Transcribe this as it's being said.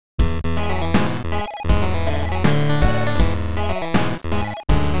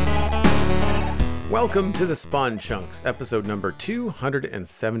Welcome to the Spawn Chunks, episode number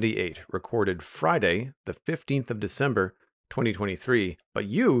 278, recorded Friday, the 15th of December, 2023. But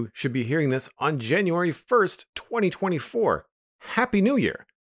you should be hearing this on January 1st, 2024. Happy New Year!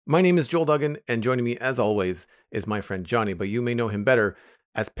 My name is Joel Duggan, and joining me, as always, is my friend Jonny, but you may know him better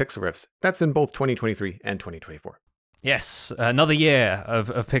as Pixel Riffs. That's in both 2023 and 2024. Yes, another year of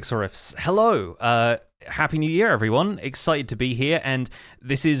Pixel Riffs. Hello, Happy New Year, everyone. Excited to be here, and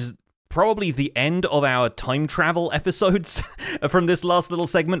this is probably the end of our time travel episodes from this last little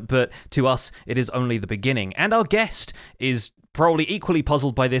segment, but to us, it is only the beginning. And our guest is probably equally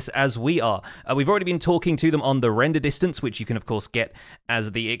puzzled by this as we are. We've already been talking to them on the render distance, which you can, of course, get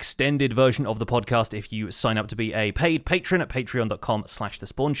as the extended version of the podcast if you sign up to be a paid patron at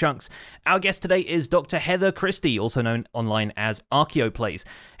patreon.com/thespawnchunks. Our guest today is Dr. Heather Christie, also known online as ArchaeoPlays.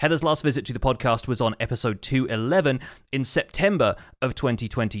 Heather's last visit to the podcast was on episode 211 in September of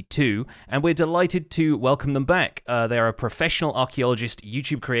 2022, and we're delighted to welcome them back. They're a professional archaeologist,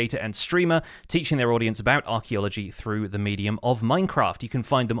 YouTube creator, and streamer, teaching their audience about archaeology through the medium of Minecraft. You can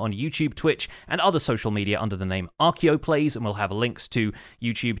find them on YouTube, Twitch, and other social media under the name ArchaeoPlays, and we'll have links to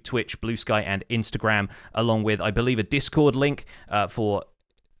YouTube, Twitch, Blue Sky, and Instagram, along with, I believe, a Discord link for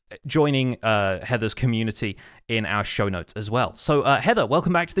joining Heather's community in our show notes as well. So, Heather,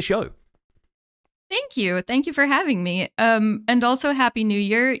 welcome back to the show. Thank you. Thank you for having me. And also Happy New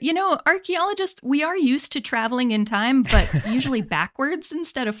Year. You know, archaeologists, we are used to traveling in time, but usually backwards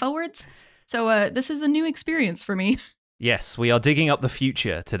instead of forwards. So this is a new experience for me. Yes, we are digging up the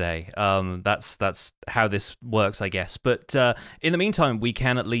future today. That's how this works, I guess. But in the meantime, we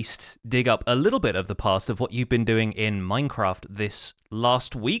can at least dig up a little bit of the past of what you've been doing in Minecraft this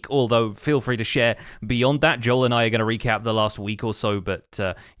last week, although feel free to share beyond that. Joel and I are going to recap the last week or so, but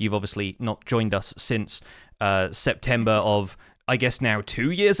you've obviously not joined us since September of, I guess, now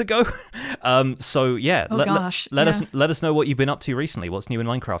 2 years ago. So yeah, let us know what you've been up to recently. What's new in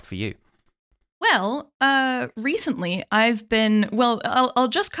Minecraft for you? Well, recently I've been, I'll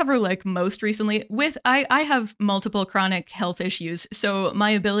just cover like most recently I have multiple chronic health issues. So my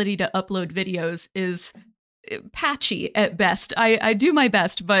ability to upload videos is patchy at best. I do my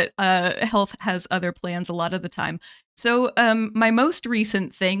best, but health has other plans a lot of the time. So my most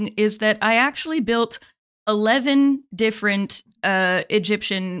recent thing is that I actually built 11 different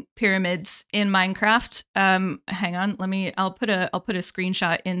Egyptian pyramids in Minecraft. Hang on, I'll put a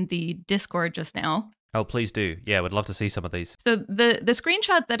screenshot in the Discord just now. Oh, please do. Yeah, would love to see some of these. So the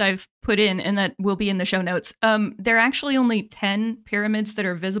screenshot that I've put in, and that will be in the show notes, there are actually only 10 pyramids that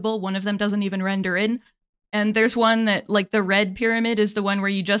are visible. One of them doesn't even render in. And there's one that, like, the red pyramid is the one where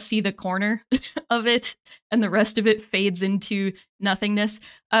you just see the corner of it, and the rest of it fades into nothingness.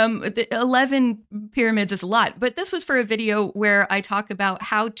 The 11 pyramids is a lot, but this was for a video where I talk about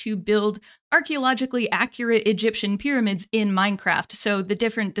how to build archaeologically accurate Egyptian pyramids in Minecraft. So the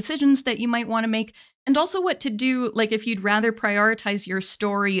different decisions that you might want to make, and also what to do, like if you'd rather prioritize your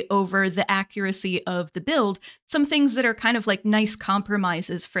story over the accuracy of the build, some things that are kind of like nice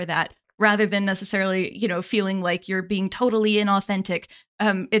compromises for that, rather than necessarily, you know, feeling like you're being totally inauthentic.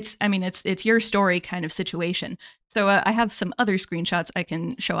 It's your story kind of situation. So I have some other screenshots I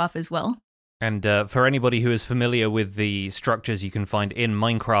can show off as well. And for anybody who is familiar with the structures you can find in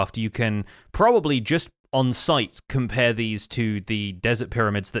Minecraft, you can probably just on site compare these to the desert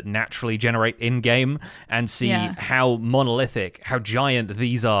pyramids that naturally generate in-game and see how monolithic, how giant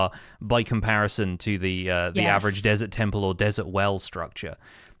these are by comparison to the average desert temple or desert well structure.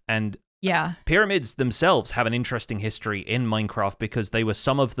 And pyramids themselves have an interesting history in Minecraft because they were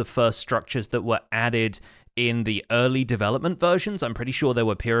some of the first structures that were added in the early development versions. I'm pretty sure there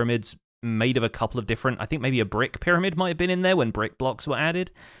were pyramids made of a couple of different, I think maybe a brick pyramid might have been in there when brick blocks were added.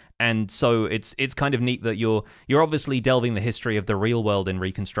 And so it's kind of neat that you're obviously delving the history of the real world in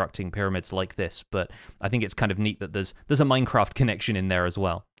reconstructing pyramids like this, but I think it's kind of neat that there's a Minecraft connection in there as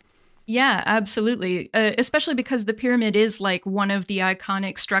well. Yeah, absolutely. Especially because the pyramid is like one of the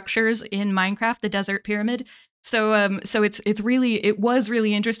iconic structures in Minecraft, the desert pyramid. So it was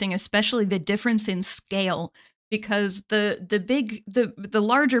really interesting, especially the difference in scale, because the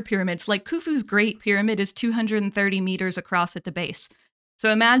larger pyramids, like Khufu's Great Pyramid, is 230 meters across at the base. So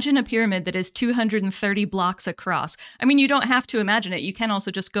imagine a pyramid that is 230 blocks across. I mean, you don't have to imagine it. You can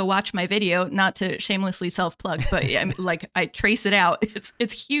also just go watch my video, not to shamelessly self-plug, but I trace it out.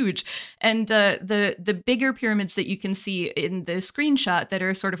 It's huge. And the bigger pyramids that you can see in the screenshot that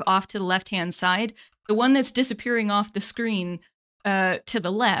are sort of off to the left-hand side, the one that's disappearing off the screen to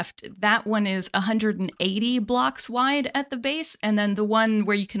the left, that one is 180 blocks wide at the base. And then the one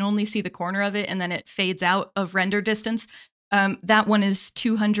where you can only see the corner of it and then it fades out of render distance, that one is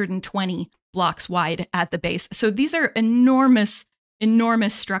 220 blocks wide at the base. So these are enormous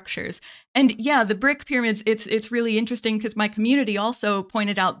structures. And yeah, the brick pyramids, it's really interesting because my community also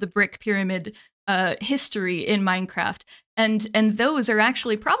pointed out the brick pyramid history in Minecraft. And those are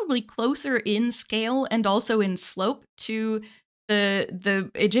actually probably closer in scale and also in slope to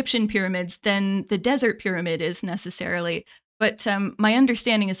the Egyptian pyramids than the desert pyramid is necessarily. But my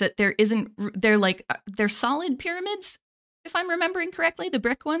understanding is that they're solid pyramids, if I'm remembering correctly, the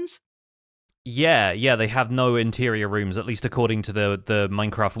brick ones. Yeah, they have no interior rooms, at least according to the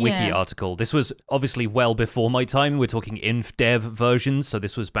Minecraft Wiki article. This was obviously well before my time. We're talking InfDev versions, so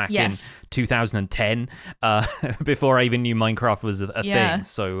this was back in 2010, before I even knew Minecraft was a thing.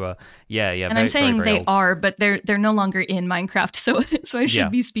 So, yeah. And I'm saying very they old. are, but they're no longer in Minecraft, so I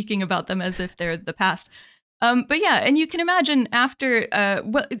should be speaking about them as if they're the past. But yeah, and you can imagine after,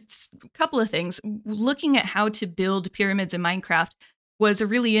 it's a couple of things. Looking at how to build pyramids in Minecraft was a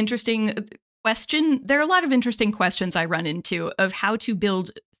really interesting question. There are a lot of interesting questions I run into of how to build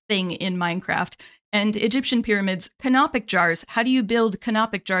thing in Minecraft. And Egyptian pyramids, canopic jars. How do you build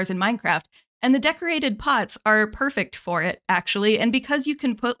canopic jars in Minecraft? And the decorated pots are perfect for it, actually. And because you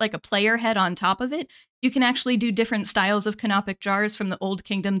can put like a player head on top of it, you can actually do different styles of canopic jars from the Old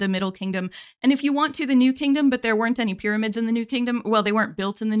Kingdom, the Middle Kingdom. And if you want to, the New Kingdom, but there weren't any pyramids in the New Kingdom. Well, they weren't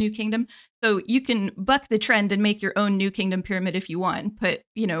built in the New Kingdom. So you can buck the trend and make your own New Kingdom pyramid if you want. Put,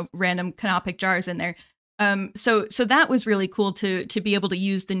 random canopic jars in there. So that was really cool to be able to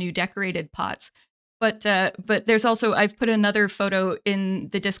use the new decorated pots. But there's also, I've put another photo in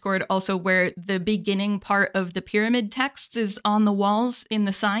the Discord also where the beginning part of the pyramid texts is on the walls in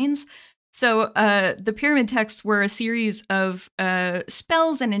the signs. So the pyramid texts were a series of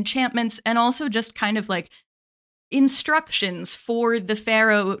spells and enchantments and also just kind of like instructions for the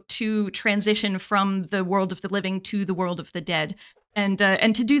pharaoh to transition from the world of the living to the world of the dead. And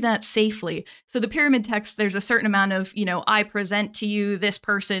to do that safely. So the pyramid text, there's a certain amount of, I present to you this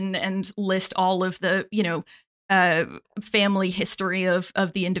person and list all of the, family history of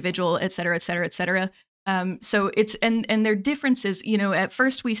the individual, et cetera, et cetera, et cetera. So it's, and their differences, at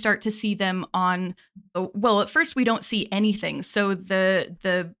first we start to see them at first we don't see anything. So there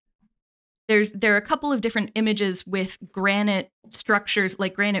are a couple of different images with granite structures,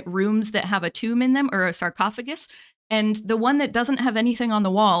 like granite rooms that have a tomb in them or a sarcophagus. And the one that doesn't have anything on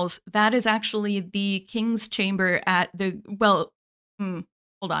the walls, that is actually the king's chamber at hold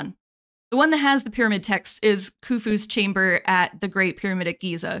on. The one that has the pyramid text is Khufu's chamber at the Great Pyramid at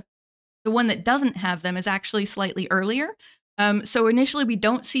Giza. The one that doesn't have them is actually slightly earlier. So initially we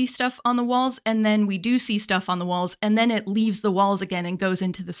don't see stuff on the walls, and then we do see stuff on the walls, and then it leaves the walls again and goes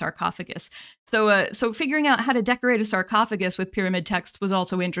into the sarcophagus. So figuring out how to decorate a sarcophagus with pyramid text was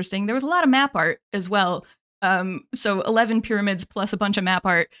also interesting. There was a lot of map art as well. So 11 pyramids plus a bunch of map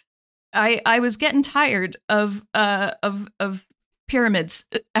art. I was getting tired of pyramids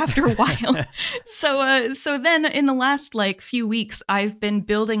after a while. So then in the last few weeks, I've been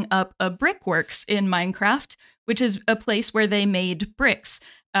building up a brickworks in Minecraft, which is a place where they made bricks.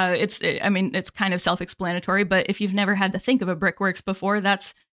 It's kind of self-explanatory, but if you've never had to think of a brickworks before,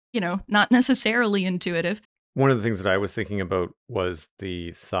 that's, not necessarily intuitive. One of the things that I was thinking about was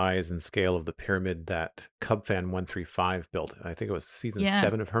the size and scale of the pyramid that Cubfan135 built. I think it was season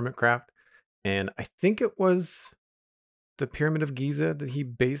 7 of Hermitcraft. And I think it was the Pyramid of Giza that he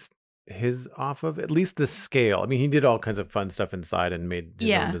based his off of, at least the scale. I mean, he did all kinds of fun stuff inside and made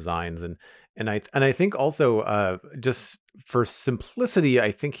his own designs. And I think also just for simplicity,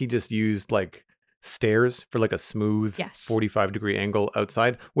 I think he just used stairs for a smooth 45-degree angle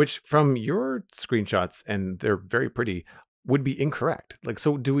outside, which from your screenshots, and they're very pretty, would be incorrect.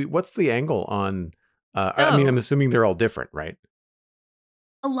 So what's the angle on I'm assuming they're all different, right?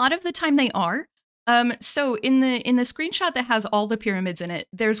 A lot of the time they are. So in the screenshot that has all the pyramids in it,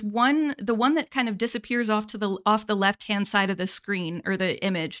 there's the one that kind of disappears off the left-hand side of the screen or the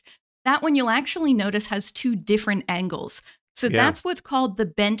image. That one you'll actually notice has two different angles. So that's what's called the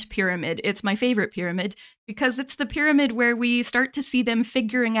bent pyramid. It's my favorite pyramid because it's the pyramid where we start to see them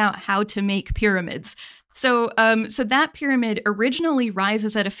figuring out how to make pyramids. So that pyramid originally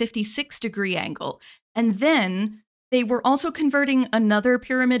rises at a 56-degree angle. And then they were also converting another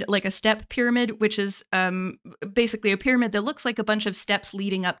pyramid, like a step pyramid, which is basically a pyramid that looks like a bunch of steps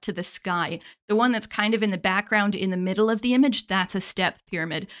leading up to the sky. The one that's kind of in the background in the middle of the image, that's a step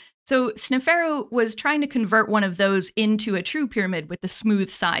pyramid. So Sneferu was trying to convert one of those into a true pyramid with the smooth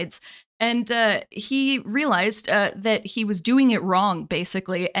sides. And he realized that he was doing it wrong,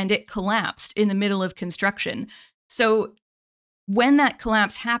 basically, and it collapsed in the middle of construction. So when that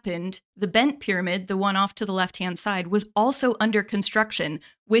collapse happened, the bent pyramid, the one off to the left-hand side, was also under construction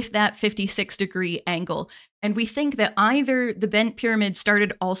with that 56-degree angle. And we think that either the bent pyramid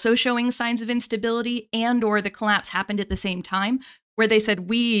started also showing signs of instability and or the collapse happened at the same time, where they said,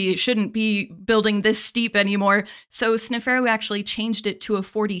 we shouldn't be building this steep anymore. So Sneferu actually changed it to a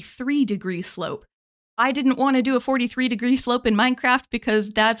 43-degree slope. I didn't want to do a 43-degree slope in Minecraft because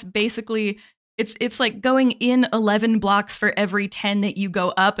that's basically, it's like going in 11 blocks for every 10 that you go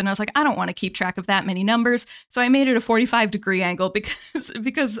up. And I was like, I don't want to keep track of that many numbers. So I made it a 45-degree angle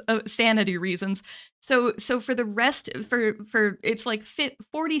because of sanity reasons. So for the rest, for it's like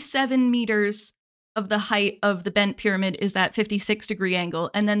 47 meters of the height of the bent pyramid is that 56-degree angle.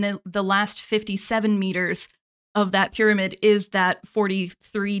 And then the last 57 meters of that pyramid is that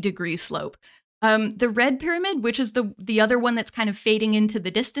 43-degree slope. The red pyramid, which is the other one that's kind of fading into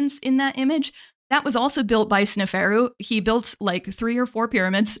the distance in that image, that was also built by Sneferu. He built like 3 or 4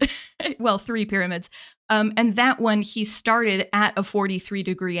 pyramids, well, 3 pyramids. And that one he started at a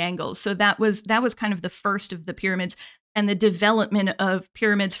 43-degree angle. So that was kind of the first of the pyramids and the development of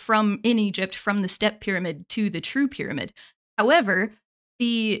pyramids in Egypt, from the step pyramid to the true pyramid. However,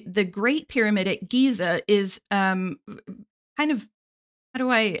 the Great Pyramid at Giza is kind of, how do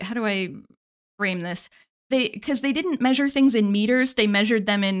I frame this? Because they didn't measure things in meters, they measured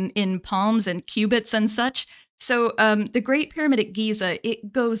them in palms and cubits and such. So the Great Pyramid at Giza,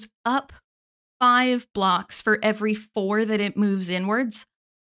 it goes up 5 blocks for every 4 that it moves inwards.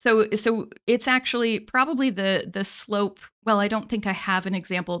 So it's actually probably the slope. Well, I don't think I have an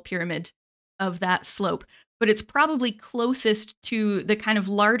example pyramid of that slope, but it's probably closest to the kind of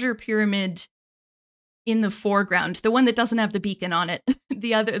larger pyramid in the foreground, the one that doesn't have the beacon on it,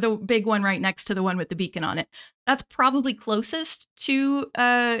 the big one right next to the one with the beacon on it. That's probably closest to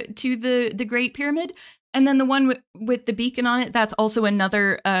the Great Pyramid. And then the one with the beacon on it, that's also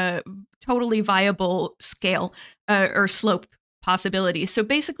another totally viable scale or slope possibility. So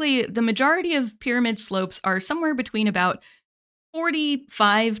basically, the majority of pyramid slopes are somewhere between about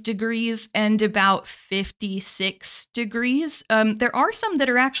 45 degrees and about 56 degrees. There are some that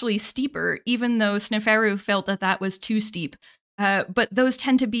are actually steeper, even though Sneferu felt that was too steep. But those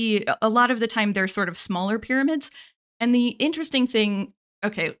tend to be, a lot of the time, they're sort of smaller pyramids. And the interesting thing,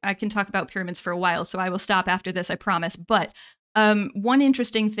 okay, I can talk about pyramids for a while, so I will stop after this, I promise. But one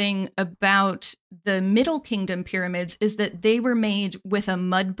interesting thing about the Middle Kingdom pyramids is that they were made with a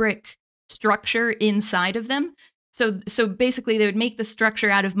mud brick structure inside of them. So basically, they would make the structure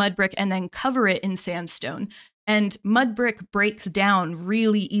out of mud brick and then cover it in sandstone. And mud brick breaks down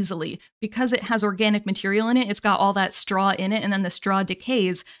really easily because it has organic material in it. It's got all that straw in it, and then the straw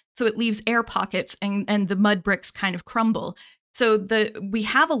decays, so it leaves air pockets, and the mud bricks kind of crumble. So we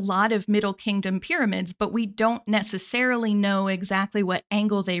have a lot of Middle Kingdom pyramids, but we don't necessarily know exactly what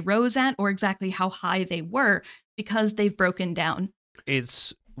angle they rose at or exactly how high they were because they've broken down.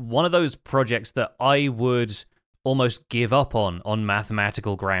 It's one of those projects that I would almost give up on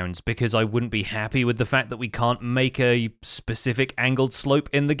mathematical grounds, because I wouldn't be happy with the fact that we can't make a specific angled slope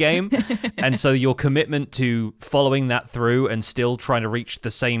in the game. And so your commitment to following that through and still trying to reach the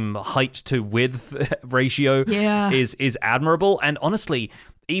same height to width ratio is admirable. And honestly,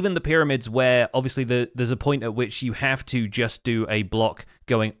 even the pyramids where obviously there's a point at which you have to just do a block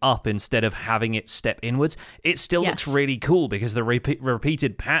going up instead of having it step inwards, it still looks really cool because the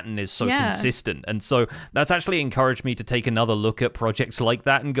repeated pattern is so consistent. And so that's actually encouraged me to take another look at projects like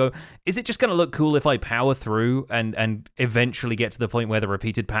that and go, is it just going to look cool if I power through and eventually get to the point where the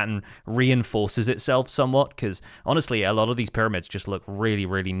repeated pattern reinforces itself somewhat? Because honestly, a lot of these pyramids just look really,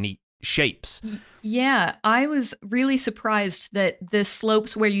 really neat shapes. Yeah, I was really surprised that the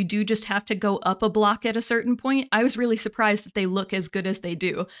slopes where you do just have to go up a block at a certain point, I was really surprised that they look as good as they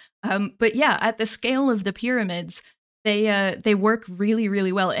do. But yeah, at the scale of the pyramids, they work really,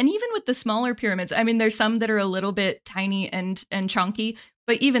 really well. And even with the smaller pyramids, I mean, there's some that are a little bit tiny and chunky,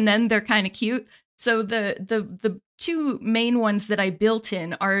 but even then they're kind of cute. So the 2 main ones that I built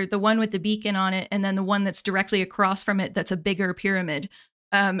in are the one with the beacon on it, and then the one that's directly across from it that's a bigger pyramid.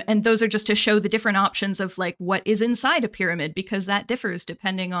 And those are just to show the different options of like what is inside a pyramid, because that differs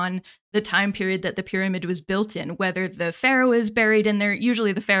depending on the time period that the pyramid was built in, whether the pharaoh is buried in there.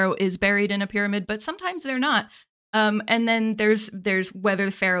 Usually the pharaoh is buried in a pyramid, but sometimes they're not. And then there's whether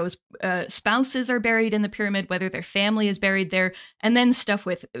the pharaoh's spouses are buried in the pyramid, whether their family is buried there, and then stuff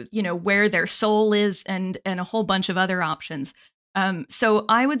with, where their soul is and a whole bunch of other options. So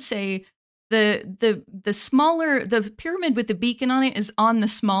I would say the pyramid with the beacon on it is on the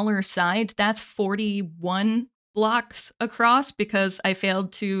smaller side. That's 41 blocks across because I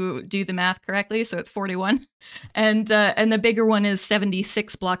failed to do the math correctly, so it's 41. And the bigger one is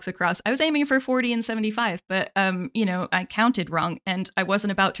 76 blocks across. I was aiming for 40 and 75, but I counted wrong and I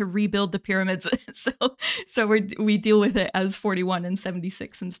wasn't about to rebuild the pyramids. so we deal with it as 41 and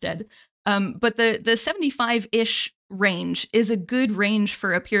 76 instead. But the 75-ish range is a good range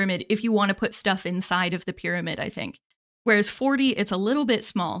for a pyramid if you want to put stuff inside of the pyramid, I think. Whereas 40, it's a little bit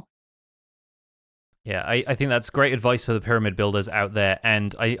small. Yeah, I think that's great advice for the pyramid builders out there,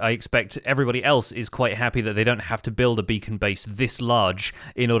 and I expect everybody else is quite happy that they don't have to build a beacon base this large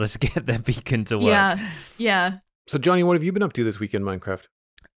in order to get their beacon to work. Yeah. So, Jonny, what have you been up to this week in Minecraft?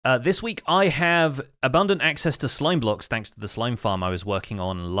 This week, I have abundant access to slime blocks thanks to the slime farm I was working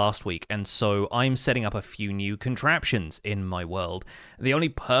on last week, and so I'm setting up a few new contraptions in my world. The only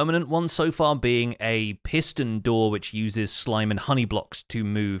permanent one so far being a piston door which uses slime and honey blocks to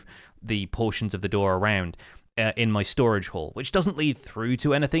move the portions of the door around in my storage hall, which doesn't lead through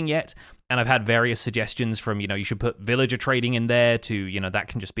to anything yet. And I've had various suggestions from, you should put villager trading in there to, that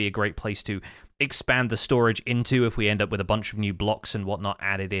can just be a great place to expand the storage into if we end up with a bunch of new blocks and whatnot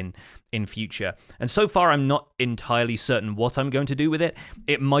added in future. And so far, I'm not entirely certain what I'm going to do with it.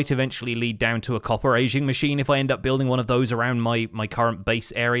 It might eventually lead down to a copper aging machine if I end up building one of those around my current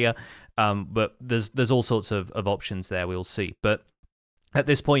base area. But there's all sorts of options there. We'll see. But at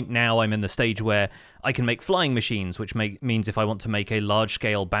this point now, I'm in the stage where I can make flying machines, which means if I want to make a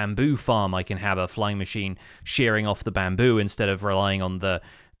large-scale bamboo farm, I can have a flying machine shearing off the bamboo instead of relying on the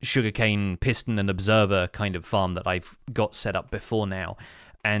sugarcane piston and observer kind of farm that I've got set up before now.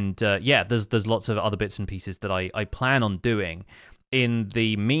 And there's lots of other bits and pieces that I plan on doing. In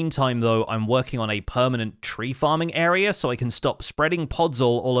the meantime, though, I'm working on a permanent tree farming area so I can stop spreading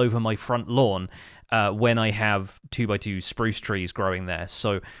podzol all over my front lawn when I have 2x2 spruce trees growing there.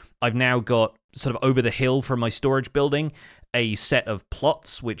 So I've now got, sort of over the hill from my storage building, a set of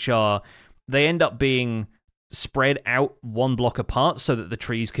plots they end up being spread out one block apart so that the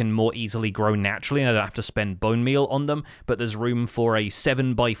trees can more easily grow naturally and I don't have to spend bone meal on them, but there's room for a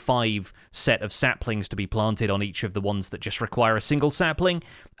 7x5 set of saplings to be planted on each of the ones that just require a single sapling,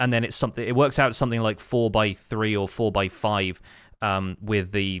 and then it works out something like 4x3 or 4x5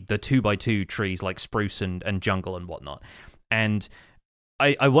 with the 2x2 trees like spruce and jungle and whatnot. And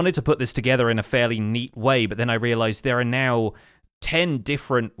I wanted to put this together in a fairly neat way, but then I realized there are now 10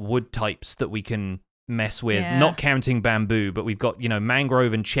 different wood types that we can mess with, not counting bamboo, but we've got,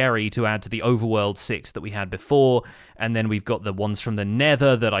 mangrove and cherry to add to the overworld 6 that we had before, and then we've got the ones from the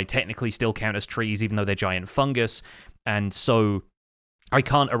nether that I technically still count as trees even though they're giant fungus, and so I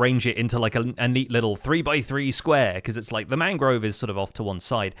can't arrange it into like a neat little 3x3 square because it's like the mangrove is sort of off to one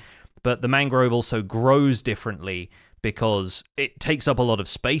side, but the mangrove also grows differently because it takes up a lot of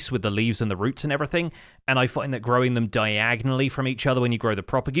space with the leaves and the roots and everything, and I find that growing them diagonally from each other when you grow the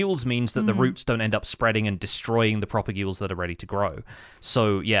propagules means that the roots don't end up spreading and destroying the propagules that are ready to grow.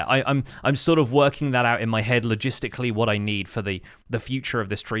 So yeah, I'm sort of working that out in my head logistically what I need for the future of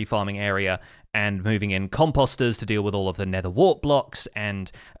this tree farming area, and moving in composters to deal with all of the nether wart blocks,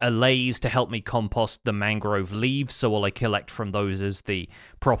 and allays to help me compost the mangrove leaves, so all I collect from those is the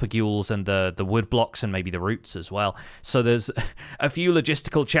propagules and the wood blocks and maybe the roots as well. So there's a few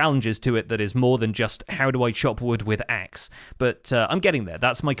logistical challenges to it that is more than just how do I chop wood with axe, but I'm getting there.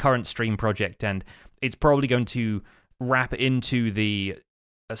 That's my current stream project, and it's probably going to wrap into the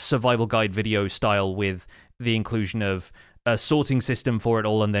survival guide video style with the inclusion of a sorting system for it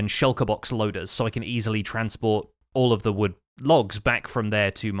all, and then shulker box loaders, so I can easily transport all of the wood logs back from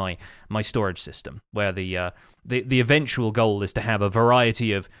there to my storage system, where the eventual goal is to have a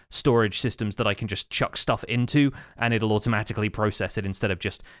variety of storage systems that I can just chuck stuff into, and it'll automatically process it instead of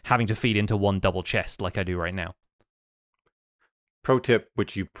just having to feed into one double chest like I do right now. Pro tip,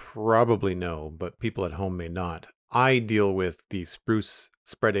 which you probably know, but people at home may not. I deal with the spruce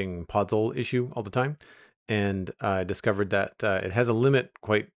spreading podzol issue all the time. And I discovered that it has a limit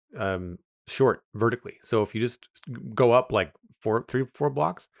quite short vertically. So if you just go up like 4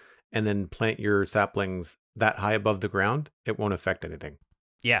 blocks and then plant your saplings that high above the ground, it won't affect anything.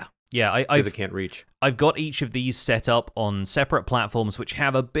 Yeah. Because it can't reach. I've got each of these set up on separate platforms which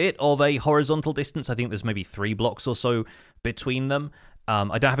have a bit of a horizontal distance. I think there's maybe 3 blocks or so between them.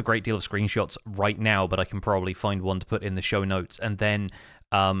 I don't have a great deal of screenshots right now, but I can probably find one to put in the show notes. And then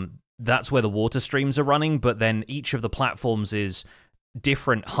that's where the water streams are running, but then each of the platforms is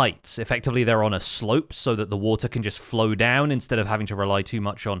different heights. Effectively, they're on a slope so that the water can just flow down instead of having to rely too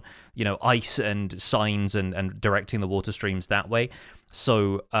much on, ice and signs and directing the water streams that way.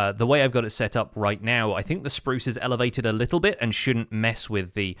 So the way I've got it set up right now, I think the spruce is elevated a little bit and shouldn't mess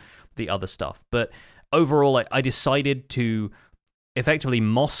with the other stuff. But overall, I decided to effectively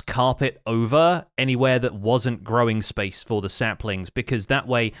moss carpet over anywhere that wasn't growing space for the saplings, because that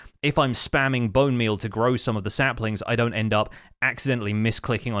way, if I'm spamming bone meal to grow some of the saplings, I don't end up accidentally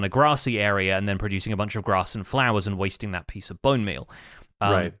misclicking on a grassy area and then producing a bunch of grass and flowers and wasting that piece of bone meal.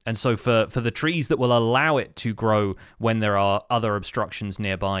 Right. And so for the trees that will allow it to grow when there are other obstructions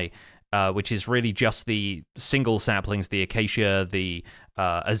nearby, which is really just the single saplings, the acacia, the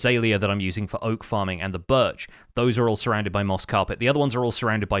azalea that I'm using for oak farming, and the birch. Those are all surrounded by moss carpet. The other ones are all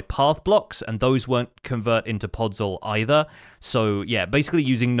surrounded by path blocks, and those won't convert into podzol either. So yeah, basically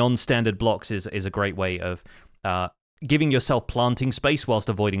using non-standard blocks is a great way of giving yourself planting space whilst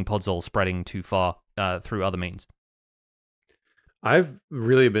avoiding podzol spreading too far through other means. I've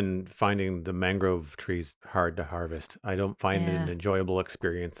really been finding the mangrove trees hard to harvest. I don't find it an enjoyable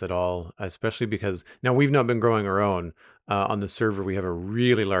experience at all, especially because now we've not been growing our own. On the server, we have a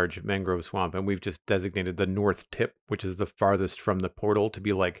really large mangrove swamp, and we've just designated the north tip, which is the farthest from the portal, to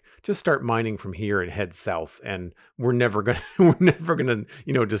be like, just start mining from here and head south, and we're never gonna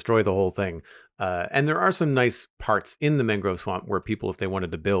destroy the whole thing. And there are some nice parts in the mangrove swamp where people, if they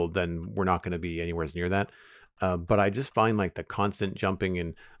wanted to build, then we're not going to be anywhere near that. But I just find like the constant jumping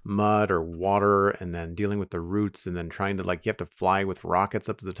in mud or water and then dealing with the roots and then trying to, like, you have to fly with rockets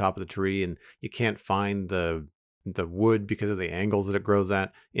up to the top of the tree and you can't find the wood because of the angles that it grows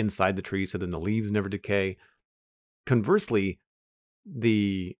at inside the tree. So then the leaves never decay. Conversely,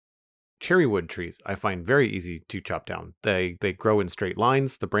 the cherry wood trees I find very easy to chop down. They grow in straight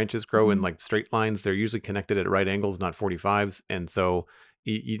lines. The branches grow in like straight lines. They're usually connected at right angles, not 45s. And so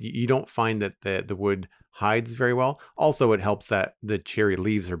you don't find that the wood hides very well. Also, it helps that the cherry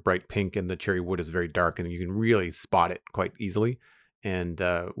leaves are bright pink and the cherry wood is very dark, and you can really spot it quite easily. And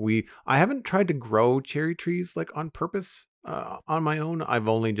I haven't tried to grow cherry trees like on purpose on my own. I've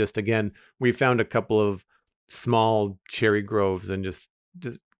only just, again, we found a couple of small cherry groves and just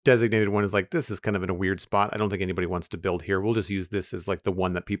designated one as like, this is kind of in a weird spot. I don't think anybody wants to build here. We'll just use this as like the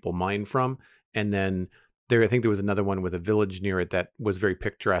one that people mine from. And then I think there was another one with a village near it that was very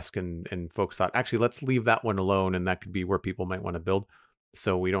picturesque, and folks thought, actually, let's leave that one alone, and that could be where people might want to build,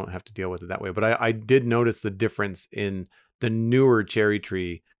 so we don't have to deal with it that way. But I did notice the difference in the newer cherry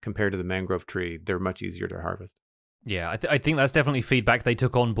tree compared to the mangrove tree. They're much easier to harvest. Yeah, I think that's definitely feedback they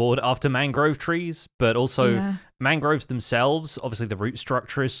took on board after mangrove trees, but also mangroves themselves, obviously the root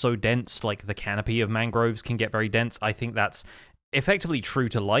structure is so dense, like the canopy of mangroves can get very dense. I think that's effectively true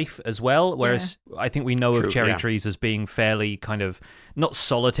to life as well, whereas I think we know of cherry trees as being fairly kind of not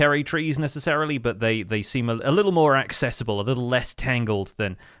solitary trees necessarily, but they seem a little more accessible, a little less tangled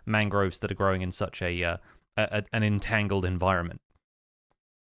than mangroves that are growing in such an entangled environment.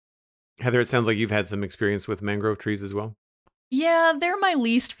 Heather, it sounds like you've had some experience with mangrove trees as well. Yeah, they're my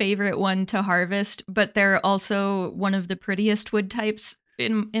least favorite one to harvest, but they're also one of the prettiest wood types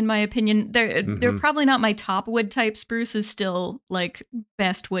in my opinion. They're probably not my top wood type. Spruce is still like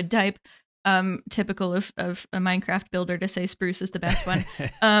best wood type. Typical of a Minecraft builder to say spruce is the best one.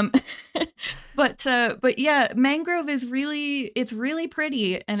 But yeah, mangrove is really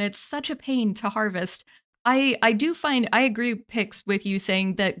pretty, and it's such a pain to harvest. I do find, I agree, Pix, with you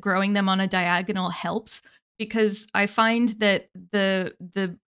saying that growing them on a diagonal helps, because I find that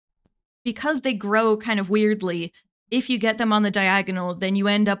because they grow kind of weirdly, if you get them on the diagonal, then you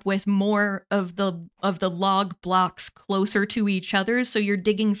end up with more of the log blocks closer to each other, so you're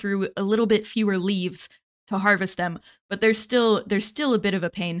digging through a little bit fewer leaves to harvest them, but there's still a bit of a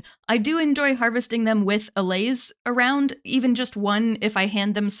pain. I do enjoy harvesting them with allays around, even just one, if I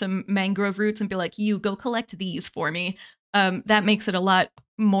hand them some mangrove roots and be like, you go collect these for me. That makes it a lot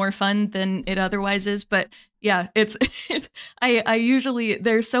more fun than it otherwise is. But yeah, I usually,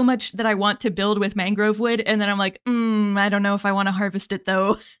 there's so much that I want to build with mangrove wood, and then I'm like, I don't know if I want to harvest it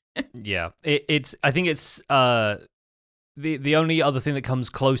though. Yeah, I think it's the only other thing that comes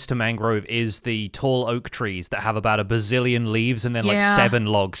close to mangrove is the tall oak trees that have about a bazillion leaves and then like 7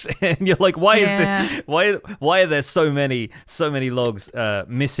 logs. And you're like, why is this? Why are there so many logs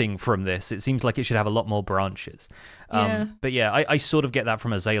missing from this? It seems like it should have a lot more branches. But yeah, I sort of get that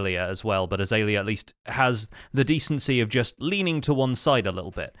from azalea as well, but azalea at least has the decency of just leaning to one side a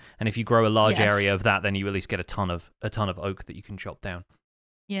little bit. And if you grow a large area of that, then you at least get a ton of oak that you can chop down.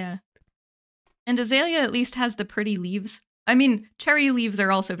 Yeah. And azalea at least has the pretty leaves. I mean, cherry leaves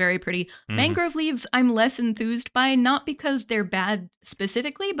are also very pretty. Mangrove leaves I'm less enthused by, not because they're bad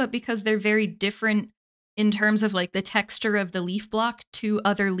specifically, but because they're very different in terms of like the texture of the leaf block to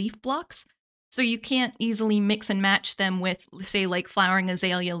other leaf blocks. So you can't easily mix and match them with, say, like flowering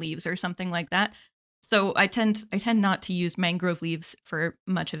azalea leaves or something like that. So I tend not to use mangrove leaves for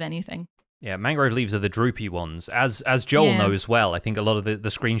much of anything. Yeah, mangrove leaves are the droopy ones. As Joel Yeah. knows well, I think a lot of the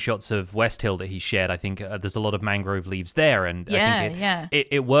screenshots of West Hill that he shared, I think there's a lot of mangrove leaves there, and I think Yeah.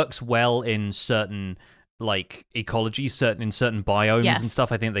 it works well in certain like ecologies, in certain biomes and Yes.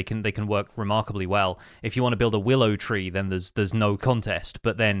 stuff. I think they can work remarkably well. If you want to build a willow tree, then there's no contest.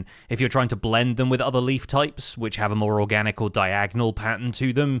 But then if you're trying to blend them with other leaf types, which have a more organic or diagonal pattern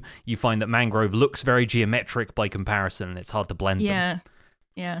to them, you find that mangrove looks very geometric by comparison, and it's hard to blend them.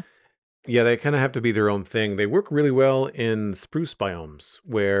 Yeah. Yeah, they kind of have to be their own thing. They work really well in spruce biomes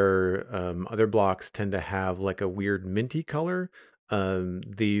where other blocks tend to have like a weird minty color.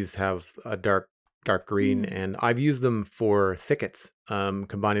 These have a dark green, Mm. and I've used them for thickets,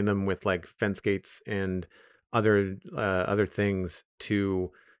 combining them with like fence gates and other things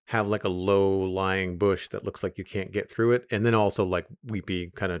to have like a low-lying bush that looks like you can't get through it, and then also like weepy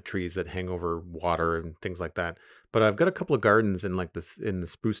kind of trees that hang over water and things like that. But I've got a couple of gardens in like this in the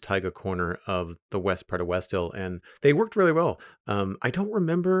spruce taiga corner of the west part of West Hill, and they worked really well. I don't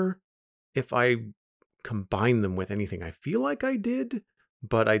remember if I combined them with anything. I feel like I did,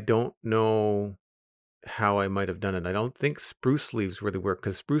 but I don't know how I might have done it. I don't think spruce leaves really work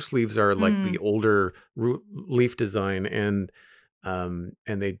because spruce leaves are like the Mm. older leaf design, and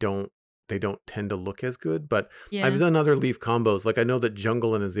they don't tend to look as good. But I've Yeah. done other leaf combos. Like I know that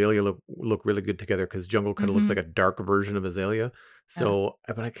jungle and azalea look really good together because jungle kind of looks Mhm. like a dark version of azalea. Yeah. So,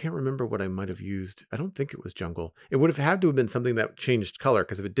 but I can't remember what I might have used. I don't think it was jungle. It would have had to have been something that changed color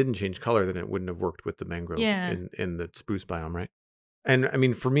because if it didn't change color, then it wouldn't have worked with the mangrove Yeah. in the spruce biome, right? And I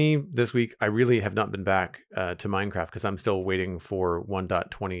mean, for me this week, I really have not been back to Minecraft because I'm still waiting for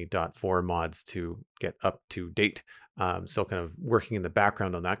 1.20.4 mods to get up to date. Still kind of working in the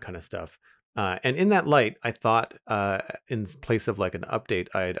background on that kind of stuff. And in that light, I thought in place of like an update,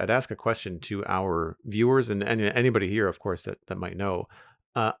 I'd ask a question to our viewers and anybody here, of course, that might know.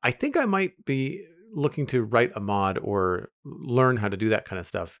 I think I might be looking to write a mod or learn how to do that kind of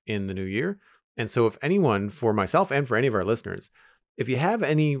stuff in the new year. And so if anyone, for myself and for any of our listeners, if you have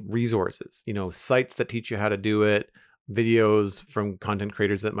any resources, sites that teach you how to do it, videos from content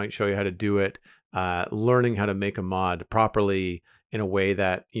creators that might show you how to do it, learning how to make a mod properly in a way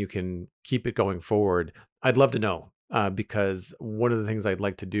that you can keep it going forward, I'd love to know. Because one of the things I'd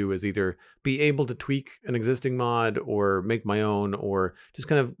like to do is either be able to tweak an existing mod or make my own, or just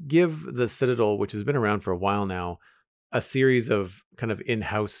kind of give the Citadel, which has been around for a while now, a series of kind of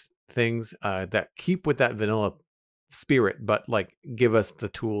in-house things that keep with that vanilla spirit, but like give us the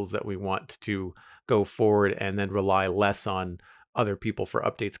tools that we want to go forward and then rely less on other people for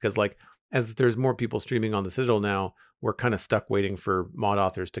updates. Because like as there's more people streaming on the Citadel now, we're kind of stuck waiting for mod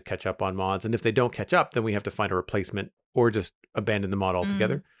authors to catch up on mods. And if they don't catch up, then we have to find a replacement or just abandon the mod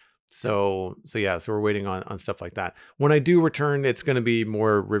altogether. Mm. So we're waiting on stuff like that. When I do return, it's going to be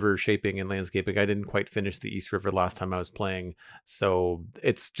more river shaping and landscaping. I didn't quite finish the East River last time I was playing, so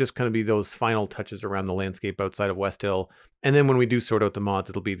it's just going to be those final touches around the landscape outside of West Hill. And then when we do sort out the mods,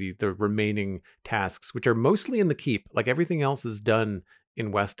 it'll be the remaining tasks, which are mostly in the keep. Like everything else is done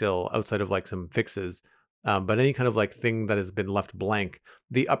in West Hill outside of like some fixes. But any kind of like thing that has been left blank,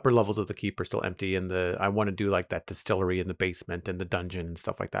 the upper levels of the keep are still empty, and I want to do like that distillery in the basement and the dungeon and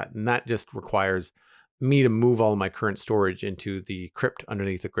stuff like that. And that just requires me to move all of my current storage into the crypt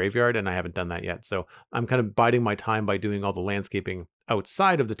underneath the graveyard, and I haven't done that yet. So I'm kind of biding my time by doing all the landscaping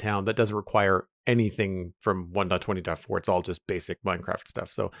outside of the town that doesn't require anything from 1.20.4. It's all just basic Minecraft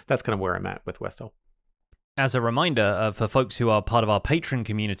stuff. So that's kind of where I'm at with West Hill. As a reminder, for folks who are part of our Patreon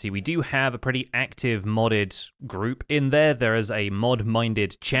community, we do have a pretty active modded group in there. There is a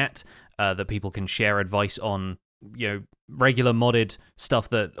mod-minded chat that people can share advice on, regular modded stuff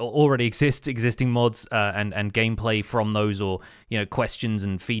that already exists, existing mods and gameplay from those, or questions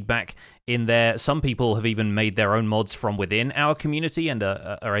and feedback in there. Some people have even made their own mods from within our community and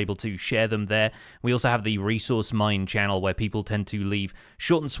are able to share them there. We also have the Resource Mine channel where people tend to leave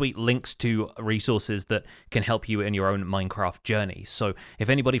short and sweet links to resources that can help you in your own Minecraft journey. So if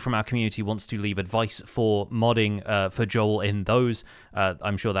anybody from our community wants to leave advice for modding for Joel in those,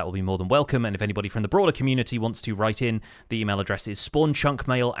 I'm sure that will be more than welcome. And if anybody from the broader community wants to write in, the email address is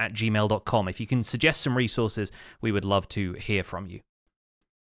spawnchunkmail@gmail.com. If you can suggest some resources, we would love to hear from you.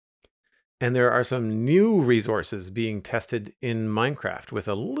 And there are some new resources being tested in Minecraft with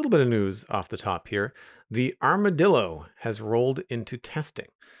a little bit of news off the top here. The armadillo has rolled into testing.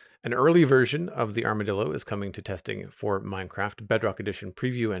 An early version of the armadillo is coming to testing for Minecraft Bedrock Edition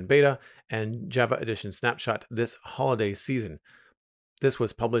Preview and Beta and Java Edition Snapshot this holiday season. This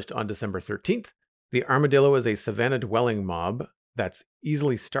was published on December 13th. The armadillo is a savanna-dwelling mob that's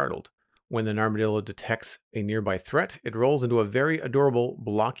easily startled. When an armadillo detects a nearby threat, it rolls into a very adorable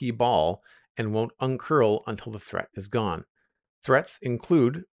blocky ball and won't uncurl until the threat is gone. Threats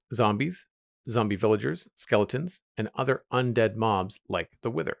include zombies, zombie villagers, skeletons, and other undead mobs like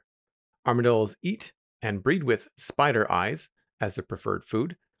the Wither. Armadillos eat and breed with spider eyes as their preferred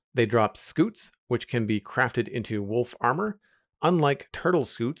food. They drop scoots, which can be crafted into wolf armor. Unlike turtle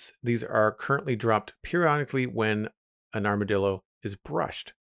scoots, these are currently dropped periodically when an armadillo is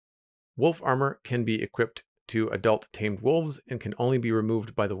brushed. Wolf armor can be equipped to adult tamed wolves and can only be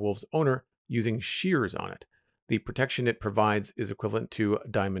removed by the wolf's owner using shears on it. The protection it provides is equivalent to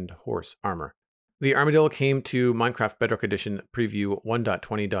diamond horse armor. The armadillo came to Minecraft Bedrock Edition preview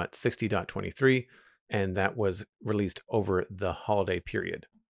 1.20.60.23, and that was released over the holiday period.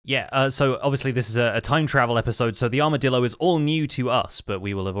 Yeah, so obviously this is a time travel episode, so the armadillo is all new to us, but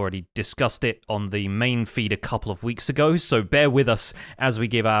we will have already discussed it on the main feed a couple of weeks ago, so bear with us as we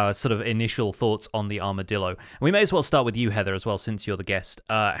give our sort of initial thoughts on the armadillo. And we may as well start with you, Heather, as well, since you're the guest.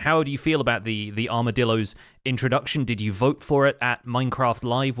 How do you feel about the armadillo's introduction? Did you vote for it at Minecraft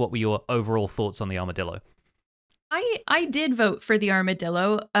Live? What were your overall thoughts on the armadillo? I did vote for the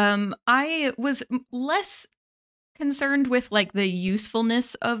armadillo. I was less concerned with like the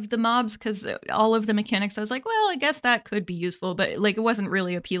usefulness of the mobs because all of the mechanics I was like, well, I guess that could be useful, but like it wasn't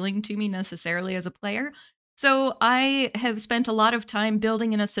really appealing to me necessarily as a player. So I have spent a lot of time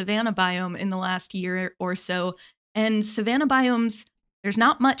building in a savanna biome in the last year or so, and savanna biomes, there's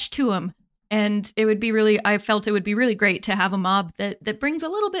not much to them. And I felt it would be really great to have a mob that brings a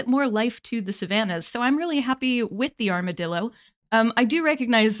little bit more life to the savannas. So I'm really happy with the armadillo. I do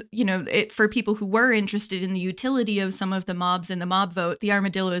recognize, for people who were interested in the utility of some of the mobs in the mob vote, the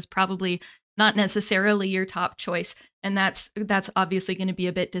armadillo is probably not necessarily your top choice, and that's obviously going to be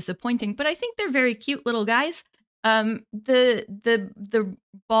a bit disappointing. But I think they're very cute little guys. The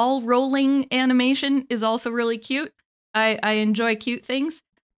ball rolling animation is also really cute. I enjoy cute things,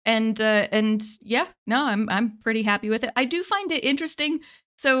 and yeah, no, I'm pretty happy with it. I do find it interesting.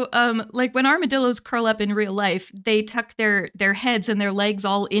 So, like when armadillos curl up in real life, they tuck their heads and their legs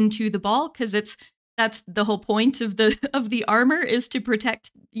all into the ball because that's the whole point of the armor is to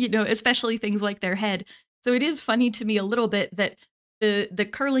protect, especially things like their head. So it is funny to me a little bit that the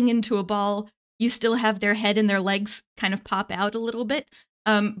curling into a ball, you still have their head and their legs kind of pop out a little bit.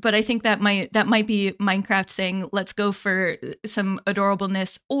 But I think that might be Minecraft saying, let's go for some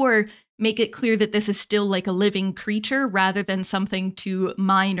adorableness, or make it clear that this is still like a living creature rather than something to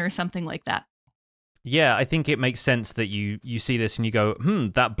mine or something like that. Yeah, I think it makes sense that you see this and you go,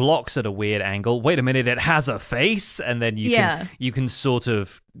 that block's at a weird angle. Wait a minute, it has a face, and then you can sort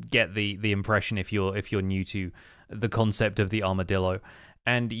of get the impression if you're new to the concept of the armadillo.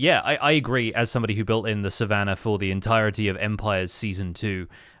 And yeah, I agree. As somebody who built in the savannah for the entirety of Empires Season 2,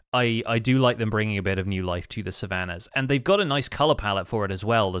 I do like them bringing a bit of new life to the savannas. And they've got a nice color palette for it as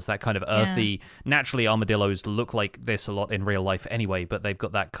well. There's that kind of earthy... Yeah. Naturally, armadillos look like this a lot in real life anyway, but they've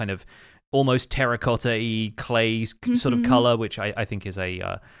got that kind of almost terracotta-y clay sort of color, which I think is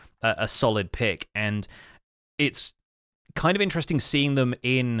a solid pick. And it's kind of interesting seeing them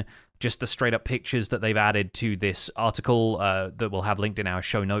in just the straight-up pictures that they've added to this article that we'll have linked in our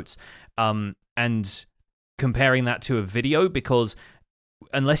show notes, and comparing that to a video, because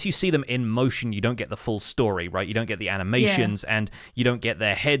unless you see them in motion, you don't get the full story, right? You don't get the animations, and you don't get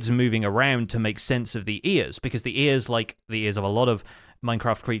their heads moving around to make sense of the ears, because the ears, like the ears of a lot of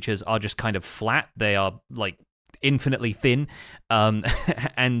Minecraft creatures, are just kind of flat. They are like infinitely thin,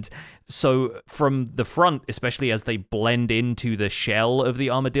 and so from the front, especially as they blend into the shell of the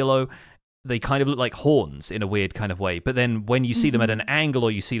armadillo, they kind of look like horns in a weird kind of way. But then when you see them at an angle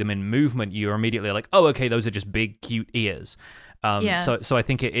or you see them in movement, you're immediately like, oh, okay, those are just big, cute ears. So I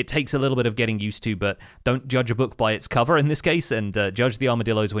think it takes a little bit of getting used to, but don't judge a book by its cover in this case, and judge the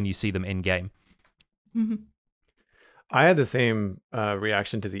armadillos when you see them in game. Mm-hmm. I had the same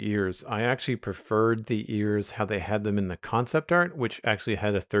reaction to the ears. I actually preferred the ears how they had them in the concept art, which actually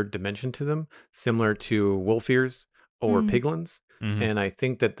had a third dimension to them, similar to wolf ears or piglins. Mm-hmm. And I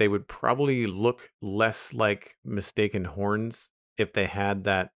think that they would probably look less like mistaken horns if they had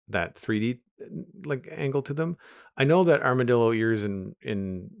that 3D like angle to them. I know that armadillo ears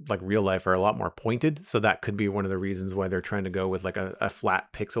in like real life are a lot more pointed, so that could be one of the reasons why they're trying to go with like a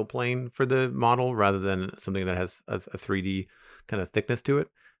flat pixel plane for the model rather than something that has a 3D kind of thickness to it.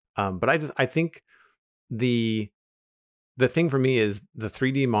 But I think the thing for me is the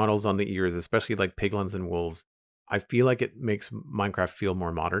 3D models on the ears, especially like piglins and wolves, I feel like it makes Minecraft feel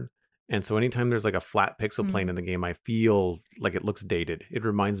more modern. And so anytime there's like a flat pixel plane in the game, I feel like it looks dated. It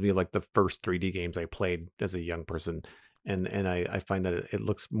reminds me of like the first 3D games I played as a young person. and I find that it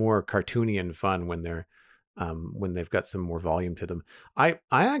looks more cartoony and fun when they've got some more volume to them. I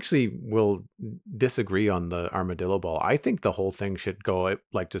actually will disagree on the armadillo ball. I think the whole thing should go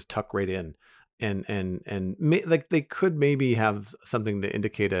like just tuck right in, and like they could maybe have something to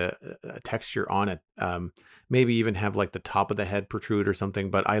indicate a texture on it. Maybe even have like the top of the head protrude or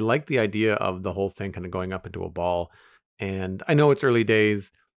something. But I like the idea of the whole thing kind of going up into a ball. And I know it's early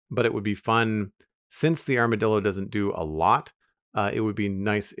days, but it would be fun since the armadillo doesn't do a lot. It would be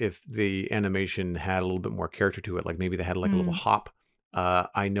nice if the animation had a little bit more character to it. Like maybe they had like a little hop.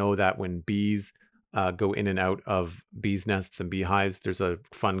 I know that when bees go in and out of bees' nests and beehives, there's a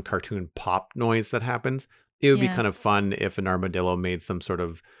fun cartoon pop noise that happens. It would be kind of fun if an armadillo made some sort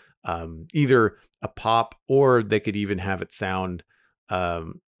of either a pop, or they could even have it sound,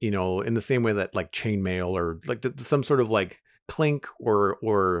 in the same way that like chainmail or like some sort of like clink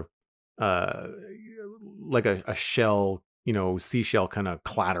or like a shell, seashell kind of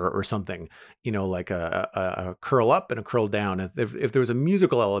clatter or something, like a curl up and a curl down. If there was a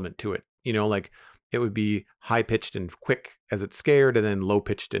musical element to it, like it would be high pitched and quick as it's scared, and then low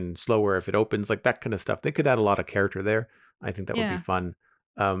pitched and slower if it opens, like that kind of stuff. They could add a lot of character there. I think that would be fun.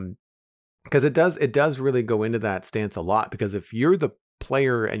 Because it does really go into that stance a lot, because if you're the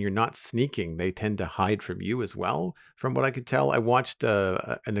player and you're not sneaking, they tend to hide from you as well, from what I could tell. I watched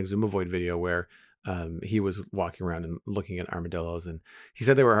an Exumavoid video where he was walking around and looking at armadillos, and he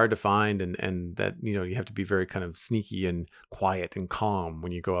said they were hard to find, and that you have to be very kind of sneaky and quiet and calm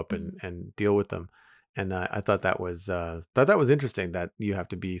when you go up and deal with them. And I thought that was interesting, that you have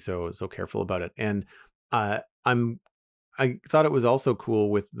to be so careful about it. And I thought it was also cool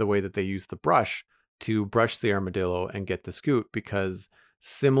with the way that they use the brush to brush the armadillo and get the scoot, because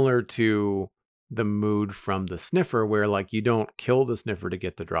similar to the mood from the sniffer, where like you don't kill the sniffer to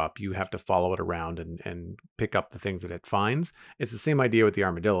get the drop, you have to follow it around and pick up the things that it finds. It's the same idea with the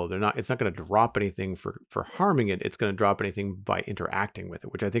armadillo. It's not going to drop anything for harming it. It's going to drop anything by interacting with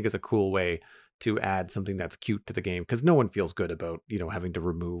it, which I think is a cool way to add something that's cute to the game, because no one feels good about having to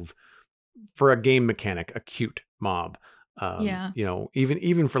remove, for a game mechanic, a cute mob.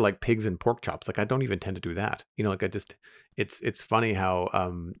 Even for like pigs and pork chops, like I don't even tend to do that. Like it's funny how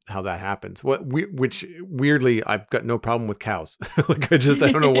that happens. Which weirdly, I've got no problem with cows. Like I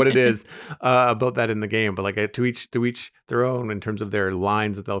don't know what it is about that in the game, but like to each their own in terms of their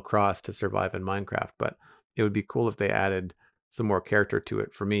lines that they'll cross to survive in Minecraft. But it would be cool if they added some more character to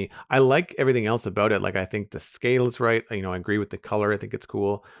it for me. I like everything else about it. Like I think the scale is right. I agree with the color. I think it's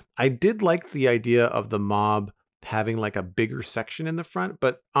cool. I did like the idea of the mob having like a bigger section in the front,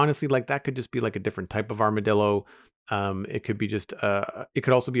 but honestly, like that could just be like a different type of armadillo. It could be just it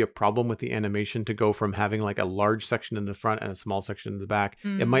could also be a problem with the animation to go from having like a large section in the front and a small section in the back.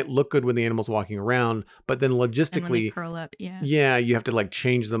 It might look good when the animal's walking around, but then logistically, curl up, you have to like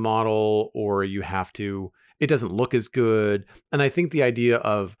change the model, or it doesn't look as good. And I think the idea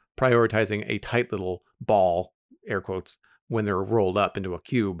of prioritizing a tight little ball, air quotes, when they're rolled up into a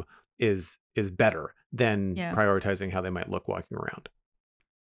cube is better than prioritizing how they might look walking around.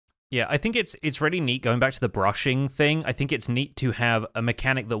 Yeah, I think it's really neat, going back to the brushing thing. I think it's neat to have a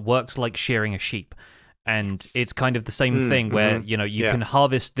mechanic that works like shearing a sheep. And it's kind of the same thing where, you can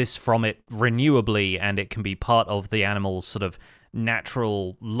harvest this from it renewably, and it can be part of the animal's sort of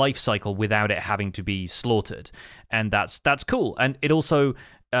natural life cycle without it having to be slaughtered. And that's cool. And it also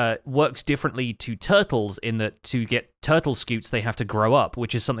works differently to turtles, in that to get turtle scoots they have to grow up,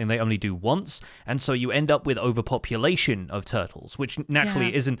 which is something they only do once, and so you end up with overpopulation of turtles, which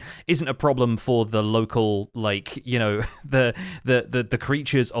naturally isn't a problem for the local, like, the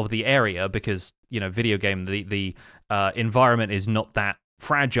creatures of the area, because video game, the environment is not that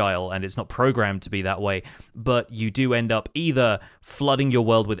fragile and it's not programmed to be that way. But you do end up either flooding your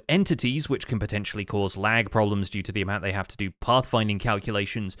world with entities, which can potentially cause lag problems due to the amount they have to do pathfinding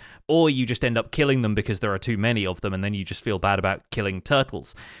calculations, or you just end up killing them because there are too many of them, and then you just feel bad about killing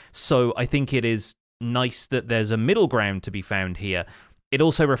turtles. So I think it is nice that there's a middle ground to be found here. It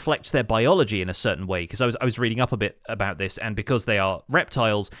also reflects their biology in a certain way, because I was reading up a bit about this, and because they are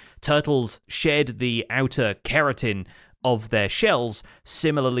reptiles, turtles shed the outer keratin of their shells,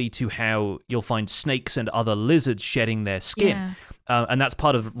 similarly to how you'll find snakes and other lizards shedding their skin. And that's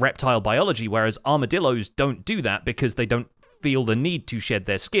part of reptile biology, whereas armadillos don't do that because they don't feel the need to shed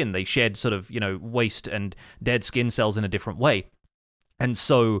their skin. They shed sort of, waste and dead skin cells in a different way. And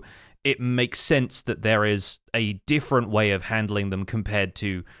so it makes sense that there is a different way of handling them compared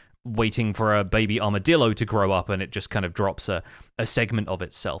to waiting for a baby armadillo to grow up and it just kind of drops a segment of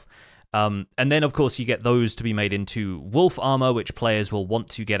itself. And then, of course, you get those to be made into wolf armor, which players will want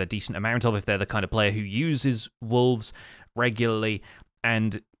to get a decent amount of if they're the kind of player who uses wolves regularly.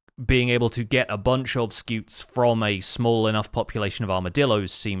 And being able to get a bunch of scutes from a small enough population of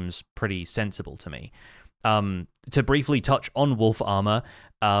armadillos seems pretty sensible to me. To briefly touch on wolf armor,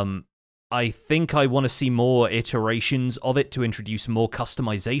 I think I want to see more iterations of it to introduce more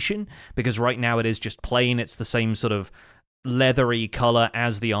customization, because right now it is just plain, it's the same sort of leathery color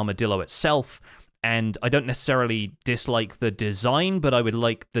as the armadillo itself, and I don't necessarily dislike the design, but I would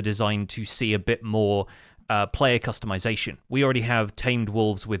like the design to see a bit more player customization. We already have tamed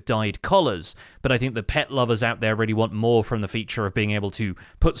wolves with dyed collars, but I think the pet lovers out there really want more from the feature of being able to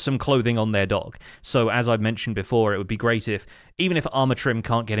put some clothing on their dog. So as I've mentioned before, it would be great if, even if armor trim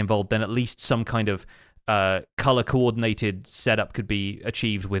can't get involved, then at least some kind of color coordinated setup could be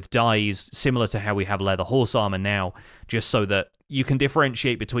achieved with dyes, similar to how we have leather horse armor now, just so that you can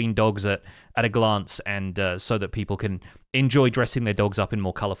differentiate between dogs at a glance, and so that people can enjoy dressing their dogs up in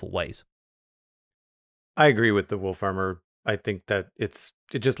more colorful ways. I agree with the wolf armor. I think that it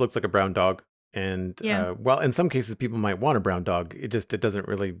just looks like a brown dog. And well, in some cases, people might want a brown dog. It doesn't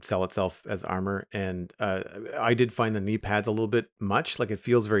really sell itself as armor. And I did find the knee pads a little bit much. Like, it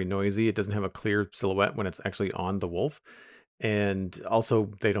feels very noisy. It doesn't have a clear silhouette when it's actually on the wolf. And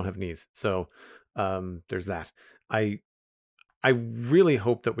also, they don't have knees. So there's that. I really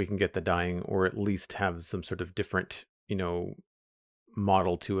hope that we can get the dyeing, or at least have some sort of different,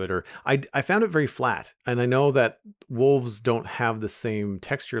 model to it. Or I found it very flat, and I know that wolves don't have the same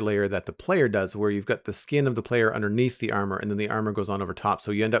texture layer that the player does, where you've got the skin of the player underneath the armor, and then the armor goes on over top,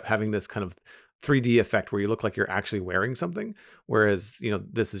 so you end up having this kind of 3D effect where you look like you're actually wearing something, whereas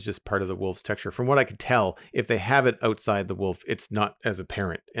this is just part of the wolf's texture. From what I could tell, if they have it outside the wolf, it's not as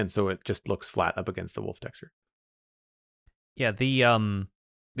apparent, and so it just looks flat up against the wolf texture. Yeah, the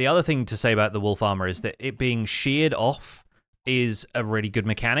other thing to say about the wolf armor is that it being sheared off is a really good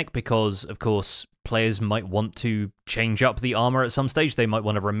mechanic, because, of course, players might want to change up the armor at some stage. They might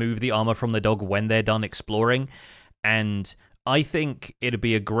want to remove the armor from the dog when they're done exploring. And I think it'd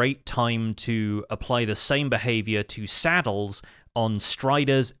be a great time to apply the same behavior to saddles on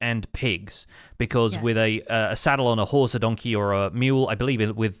striders and pigs, because with a saddle on a horse, a donkey, or a mule, I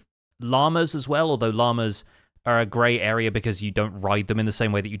believe with llamas as well, although llamas are a gray area because you don't ride them in the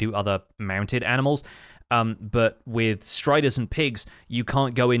same way that you do other mounted animals. But with striders and pigs, you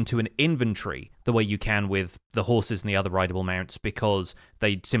can't go into an inventory the way you can with the horses and the other rideable mounts, because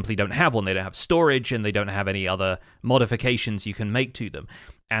they simply don't have one. They don't have storage, and they don't have any other modifications you can make to them.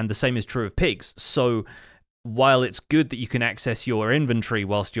 And the same is true of pigs. So while it's good that you can access your inventory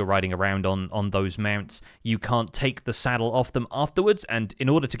whilst you're riding around on those mounts, you can't take the saddle off them afterwards. And in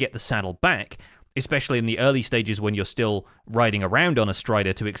order to get the saddle back, especially in the early stages when you're still riding around on a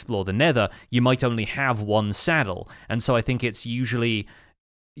strider to explore the nether, you might only have one saddle. And so I think it's usually,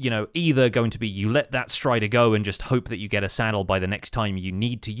 either going to be you let that strider go and just hope that you get a saddle by the next time you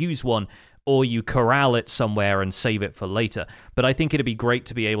need to use one, or you corral it somewhere and save it for later. But I think it'd be great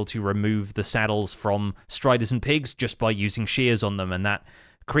to be able to remove the saddles from striders and pigs just by using shears on them, and that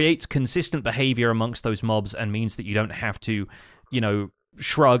creates consistent behavior amongst those mobs and means that you don't have to,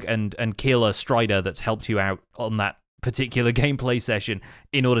 shrug and kill a strider that's helped you out on that particular gameplay session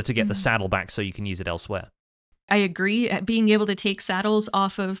in order to get the saddle back so you can use it elsewhere. I agree. Being able to take saddles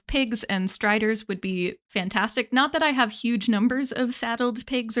off of pigs and striders would be fantastic. Not that I have huge numbers of saddled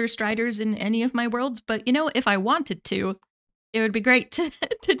pigs or striders in any of my worlds, but if I wanted to, it would be great to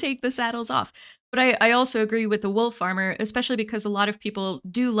take the saddles off. But I also agree with the wolf armor, especially because a lot of people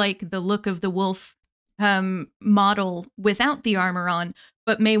do like the look of the wolf model without the armor on,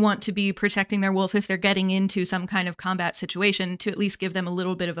 but may want to be protecting their wolf if they're getting into some kind of combat situation, to at least give them a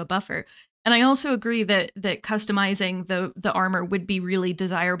little bit of a buffer. And I also agree that customizing the armor would be really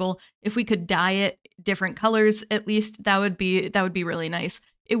desirable. If we could dye it different colors, at least that would be really nice.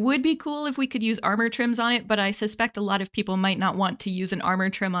 It would be cool if we could use armor trims on it, but I suspect a lot of people might not want to use an armor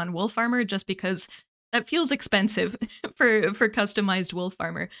trim on wolf armor just because that feels expensive for customized wolf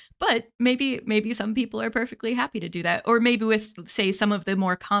armor. But maybe some people are perfectly happy to do that. Or maybe with, say, some of the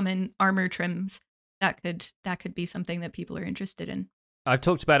more common armor trims, that could be something that people are interested in. I've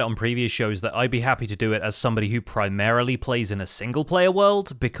talked about it on previous shows that I'd be happy to do it as somebody who primarily plays in a single-player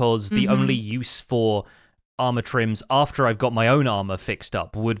world, because the only use for armor trims after I've got my own armor fixed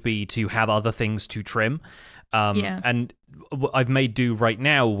up would be to have other things to trim. And I've made do right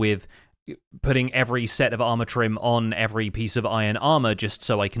now with putting every set of armor trim on every piece of iron armor just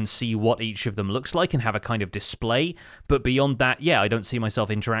so I can see what each of them looks like and have a kind of display. But beyond that, yeah, I don't see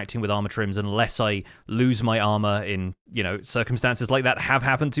myself interacting with armor trims unless I lose my armor in, circumstances like that have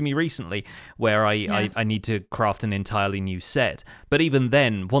happened to me recently, where I need to craft an entirely new set. But even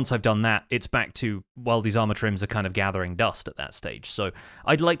then, once I've done that, it's back to, well, these armor trims are kind of gathering dust at that stage. So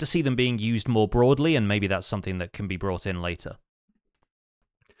I'd like to see them being used more broadly, and maybe that's something that can be brought in later.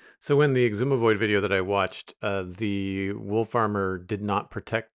 So in the Exhumavoid video that I watched, the wolf armor did not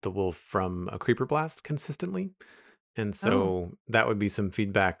protect the wolf from a creeper blast consistently. And so that would be some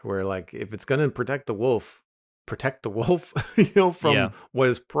feedback where, like, if it's going to protect the wolf, from what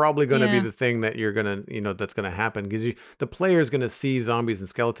is probably going to be the thing that you're going to, that's going to happen. Because the player is going to see zombies and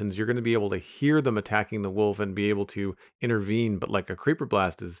skeletons. You're going to be able to hear them attacking the wolf and be able to intervene. But like a creeper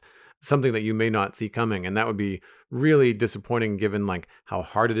blast is something that you may not see coming. And that would be really disappointing given like how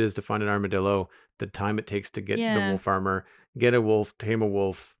hard it is to find an armadillo, the time it takes to get the wolf armor, get a wolf, tame a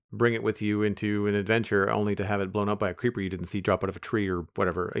wolf, bring it with you into an adventure only to have it blown up by a creeper you didn't see drop out of a tree or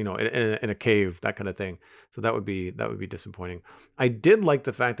whatever, in a cave, that kind of thing. So that would be disappointing. I did like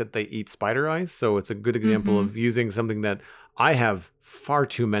the fact that they eat spider eyes. So it's a good example of using something that I have far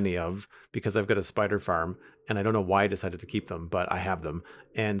too many of because I've got a spider farm. And I don't know why I decided to keep them, but I have them.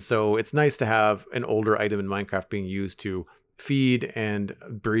 And so it's nice to have an older item in Minecraft being used to feed and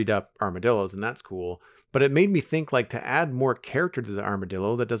breed up armadillos, and that's cool. But it made me think, like, to add more character to the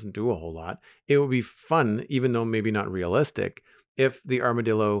armadillo that doesn't do a whole lot, it would be fun, even though maybe not realistic, if the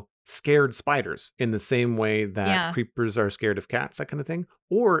armadillo scared spiders in the same way that creepers are scared of cats, that kind of thing.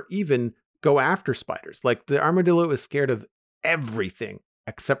 Or even go after spiders. Like, the armadillo is scared of everything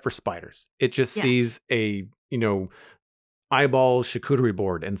except for spiders. It just sees a, eyeball charcuterie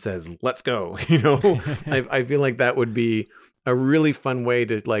board and says, let's go. I feel like that would be a really fun way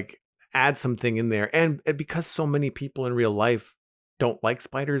to like add something in there. And because so many people in real life don't like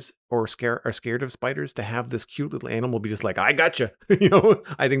spiders or are scared of spiders, to have this cute little animal be just like, I gotcha.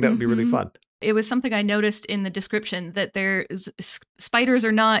 I think that would be really fun. It was something I noticed in the description that spiders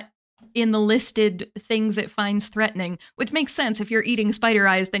are not in the listed things it finds threatening, which makes sense. If you're eating spider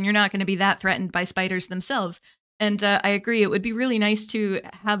eyes, then you're not going to be that threatened by spiders themselves. And I agree, it would be really nice to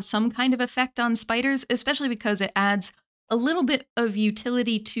have some kind of effect on spiders, especially because it adds a little bit of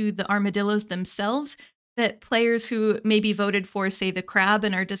utility to the armadillos themselves that players who maybe voted for, say, the crab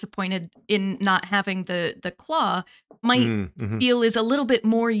and are disappointed in not having the claw might feel is a little bit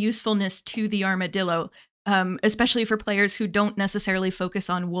more usefulness to the armadillo. Especially for players who don't necessarily focus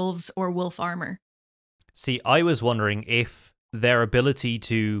on wolves or wolf armor. See, I was wondering if their ability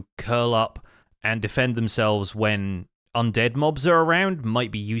to curl up and defend themselves when undead mobs are around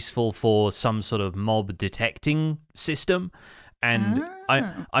might be useful for some sort of mob detecting system. And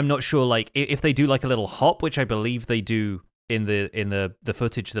I'm not sure, like, if they do like a little hop, which I believe they do in the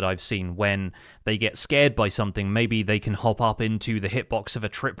footage that I've seen, when they get scared by something, maybe they can hop up into the hitbox of a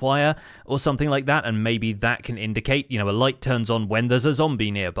tripwire or something like that, and maybe that can indicate, a light turns on when there's a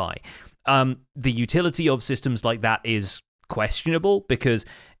zombie nearby. The utility of systems like that is questionable, because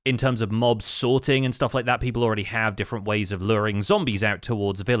in terms of mob sorting and stuff like that, people already have different ways of luring zombies out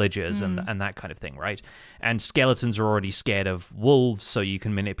towards villagers and that kind of thing, right? And skeletons are already scared of wolves, so you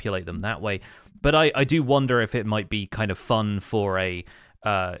can manipulate them that way. But I do wonder if it might be kind of fun for a,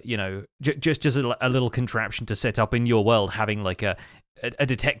 just a little contraption to set up in your world, having like a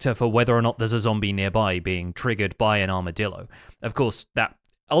detector for whether or not there's a zombie nearby being triggered by an armadillo. Of course, that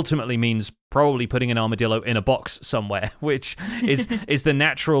ultimately means probably putting an armadillo in a box somewhere, which is the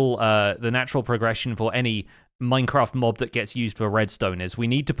natural progression for any Minecraft mob that gets used for redstone. Is we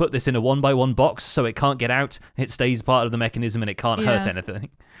need to put this in a 1x1 box so it can't get out, it stays part of the mechanism, and it can't hurt anything.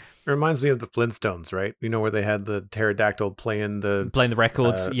 It reminds me of the Flintstones, right? Where they had the pterodactyl playing the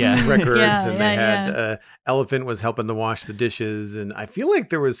records, records, and they had elephant was helping to wash the dishes, and I feel like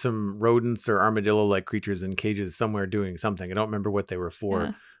there was some rodents or armadillo-like creatures in cages somewhere doing something. I don't remember what they were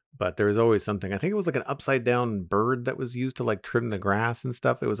for, but there was always something. I think it was like an upside down bird that was used to like trim the grass and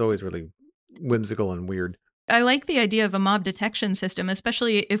stuff. It was always really whimsical and weird. I like the idea of a mob detection system,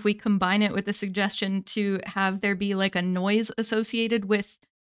 especially if we combine it with the suggestion to have there be like a noise associated with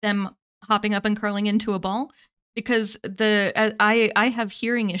them hopping up and curling into a ball, because I have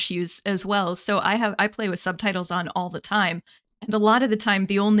hearing issues as well. So I play with subtitles on all the time. And a lot of the time,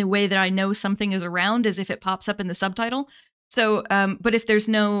 the only way that I know something is around is if it pops up in the subtitle. So, but if there's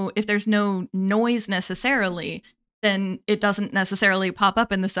no noise necessarily, then it doesn't necessarily pop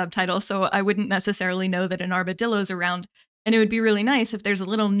up in the subtitle. So I wouldn't necessarily know that an armadillo's around. And it would be really nice if there's a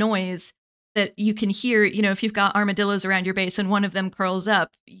little noise that you can hear, if you've got armadillos around your base and one of them curls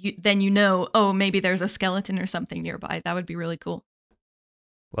up, then oh, maybe there's a skeleton or something nearby. That would be really cool.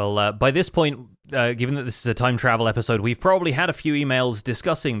 Well, by this point, given that this is a time travel episode, we've probably had a few emails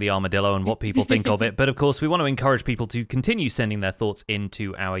discussing the armadillo and what people think of it. But of course, we want to encourage people to continue sending their thoughts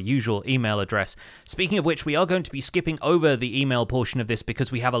into our usual email address. Speaking of which, we are going to be skipping over the email portion of this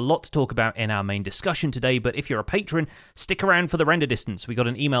because we have a lot to talk about in our main discussion today. But if you're a patron, stick around for the render distance. We got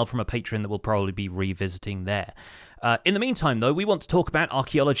an email from a patron that we'll probably be revisiting there. In the meantime, though, we want to talk about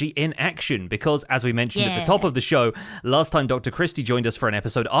archaeology in action because, as we mentioned at the top of the show, last time Dr. Christie joined us for an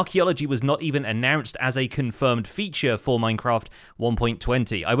episode, archaeology was not even announced as a confirmed feature for Minecraft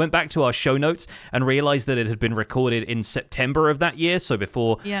 1.20. I went back to our show notes and realized that it had been recorded in September of that year, so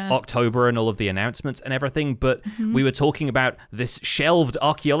before October and all of the announcements and everything, but we were talking about this shelved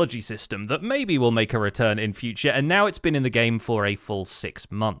archaeology system that maybe will make a return in future, and now it's been in the game for a full 6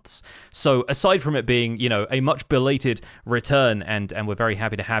 months. So aside from it being, a much belated return, and we're very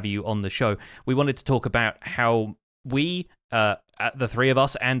happy to have you on the show, we wanted to talk about how we, the three of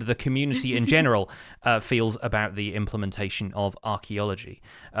us and the community in general, feels about the implementation of archaeology.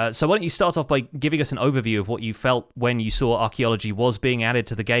 So why don't you start off by giving us an overview of what you felt when you saw archaeology was being added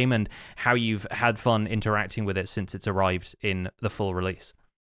to the game and how you've had fun interacting with it since it's arrived in the full release.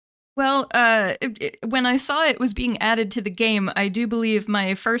 Well, when I saw it was being added to the game, I do believe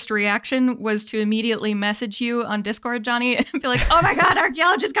my first reaction was to immediately message you on Discord, Jonny, and be like, oh my God,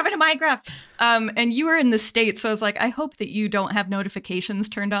 archaeology is coming to Minecraft. And you were in the States, so I was like, I hope that you don't have notifications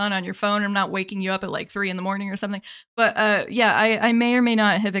turned on your phone. I'm not waking you up at like 3 a.m. or something. But I may or may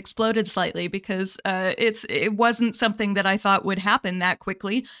not have exploded slightly because it wasn't something that I thought would happen that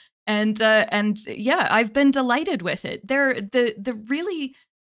quickly. And yeah, I've been delighted with it.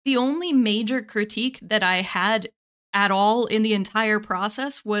 The only major critique that I had at all in the entire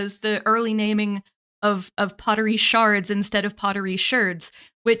process was the early naming of pottery shards instead of pottery sherds,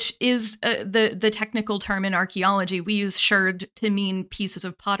 which is the technical term in archaeology. We use sherd to mean pieces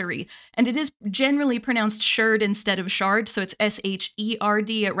of pottery, and it is generally pronounced sherd instead of shard, so it's sherd.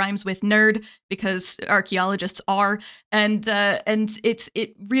 It rhymes with nerd because archaeologists are, and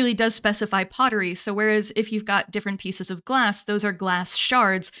it really does specify pottery. So whereas if you've got different pieces of glass, those are glass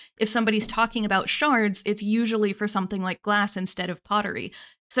shards. If somebody's talking about shards, it's usually for something like glass instead of pottery.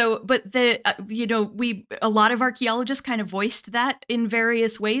 So, but a lot of archaeologists kind of voiced that in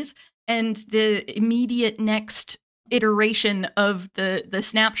various ways, and the immediate next iteration of the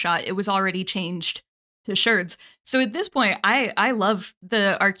snapshot, it was already changed to sherds. So at this point, I love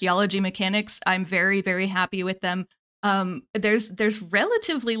the archaeology mechanics. I'm very, very happy with them. There's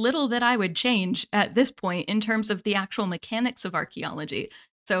relatively little that I would change at this point in terms of the actual mechanics of archaeology.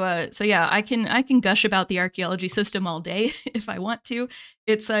 So yeah, I can gush about the archaeology system all day if I want to.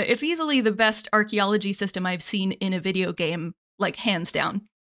 It's easily the best archaeology system I've seen in a video game, like hands down.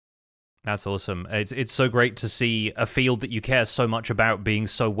 That's awesome. It's so great to see a field that you care so much about being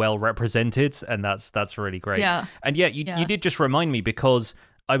so well represented, and that's really great. Yeah. And yeah, you did just remind me because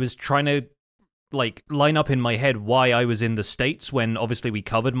I was trying to line up in my head why I was in the States when obviously we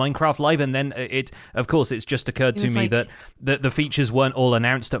covered Minecraft Live, and then it's just occurred to me that the features weren't all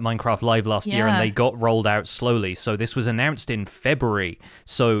announced at Minecraft Live last year, and they got rolled out slowly. So this was announced in February.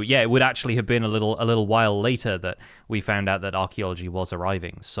 So yeah, it would actually have been a little while later that we found out that archaeology was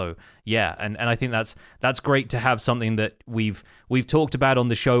arriving. So yeah, and I think that's great to have something that we've talked about on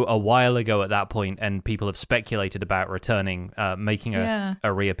the show a while ago at that point, and people have speculated about returning, making a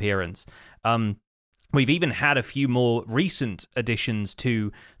reappearance. We've even had a few more recent additions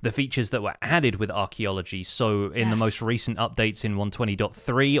to the features that were added with archaeology. So in the most recent updates in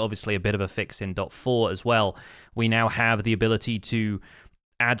 120.3, obviously a bit of a fix in .4 as well, we now have the ability to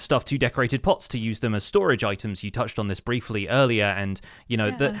add stuff to decorated pots to use them as storage items. You touched on this briefly earlier, and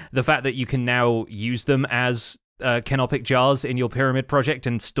the fact that you can now use them as canopic jars in your pyramid project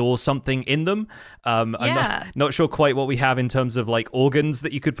and store something in them. I'm not sure quite what we have in terms of organs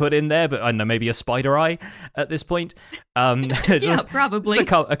that you could put in there, but I don't know, maybe a spider eye at this point. Yeah, probably. A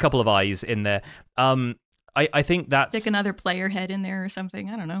couple of eyes in there. I think that's... Stick another player head in there or something.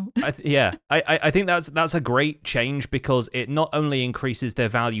 I don't know. I think that's a great change because it not only increases their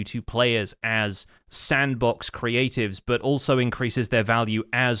value to players as sandbox creatives, but also increases their value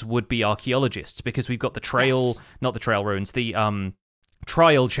as would-be archaeologists, because we've got the trail, not the trail ruins, the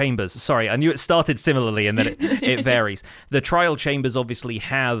trial chambers. Sorry, I knew it started similarly and then it varies. The trial chambers obviously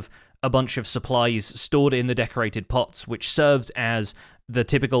have a bunch of supplies stored in the decorated pots, which serves as the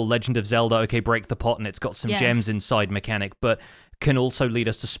typical Legend of Zelda, okay, break the pot and it's got some gems inside mechanic, but can also lead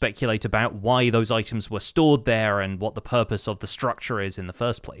us to speculate about why those items were stored there and what the purpose of the structure is in the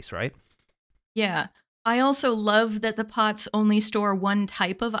first place, right? Yeah. I also love that the pots only store one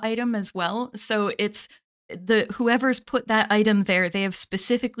type of item as well. So it's the whoever's put that item there, they have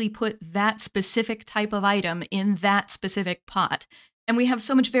specifically put that specific type of item in that specific pot. And we have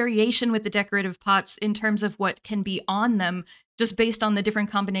so much variation with the decorative pots in terms of what can be on them just based on the different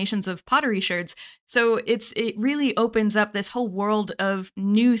combinations of pottery sherds. So it really opens up this whole world of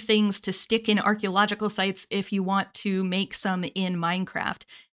new things to stick in archaeological sites if you want to make some in Minecraft.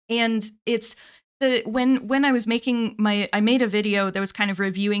 And it's when I was making I made a video that was kind of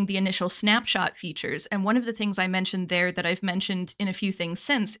reviewing the initial snapshot features, and one of the things I mentioned there that I've mentioned in a few things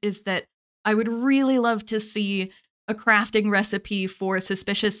since is that I would really love to see a crafting recipe for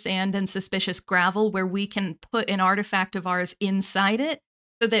suspicious sand and suspicious gravel where we can put an artifact of ours inside it,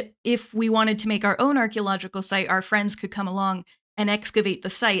 so that if we wanted to make our own archaeological site, our friends could come along and excavate the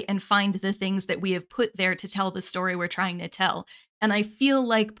site and find the things that we have put there to tell the story we're trying to tell. And I feel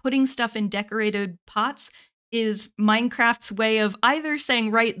like putting stuff in decorated pots is Minecraft's way of either saying,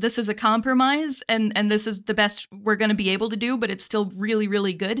 right, this is a compromise and this is the best we're going to be able to do, but it's still really,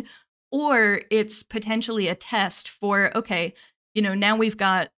 really good. Or it's potentially a test for, okay, now we've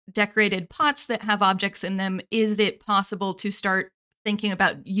got decorated pots that have objects in them. Is it possible to start thinking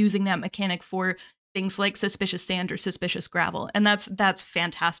about using that mechanic for things like suspicious sand or suspicious gravel? And that's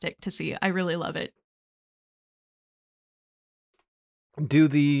fantastic to see. I really love it. Do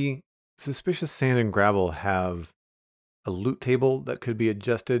the suspicious sand and gravel have a loot table that could be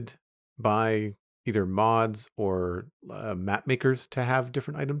adjusted by either mods or map makers to have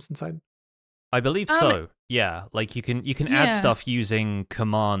different items inside? I believe so. Yeah, like you can add Yeah. stuff using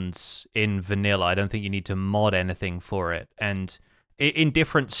commands in vanilla. I don't think you need to mod anything for it. And in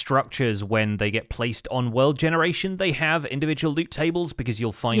different structures, when they get placed on world generation, they have individual loot tables, because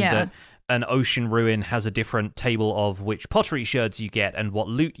you'll find that an ocean ruin has a different table of which pottery sherds you get and what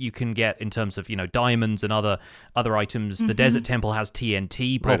loot you can get in terms of, diamonds and other items. The desert temple has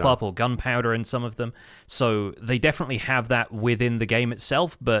TNT pop up or gunpowder in some of them. So they definitely have that within the game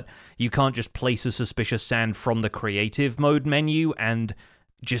itself, but you can't just place a suspicious sand from the creative mode menu and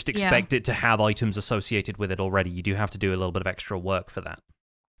just expect it to have items associated with it already. You do have to do a little bit of extra work for that.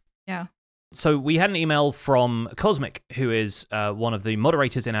 Yeah. So we had an email from Cosmic, who is one of the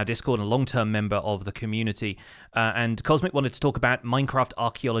moderators in our Discord and a long-term member of the community. And Cosmic wanted to talk about Minecraft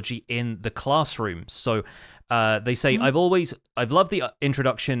archaeology in the classroom. So they say, I've loved the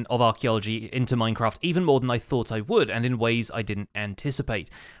introduction of archaeology into Minecraft even more than I thought I would, and in ways I didn't anticipate.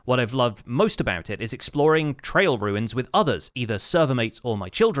 What I've loved most about it is exploring trail ruins with others, either server mates or my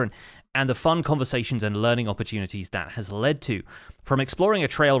children, and the fun conversations and learning opportunities that has led to. From exploring a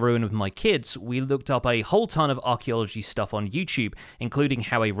trail ruin with my kids, we looked up a whole ton of archaeology stuff on YouTube, including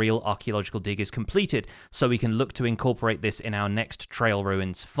how a real archaeological dig is completed, so we can look to incorporate this in our next trail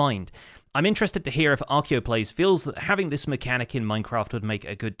ruins find. I'm interested to hear if ArchaeoPlays feels that having this mechanic in Minecraft would make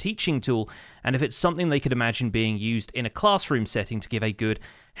a good teaching tool, and if it's something they could imagine being used in a classroom setting to give a good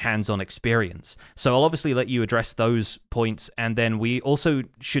hands-on experience. So I'll obviously let you address those points, and then we also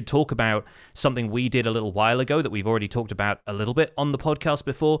should talk about something we did a little while ago that we've already talked about a little bit on the podcast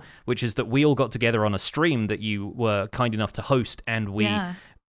before, which is that we all got together on a stream that you were kind enough to host, and we...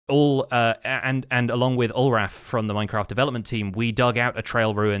 all and along with Ulraf from the Minecraft development team, we dug out a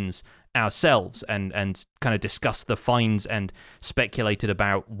trail ruins ourselves and kind of discussed the finds and speculated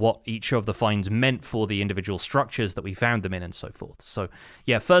about what each of the finds meant for the individual structures that we found them in and so forth. So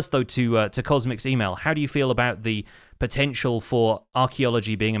yeah, first though, to Cosmic's email, how do you feel about the potential for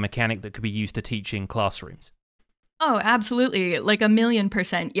archaeology being a mechanic that could be used to teach in classrooms? Oh, absolutely. Like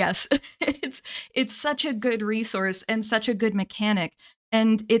 1,000,000%. Yes. It's such a good resource and such a good mechanic.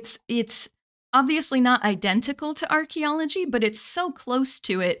 And it's obviously not identical to archaeology, but it's so close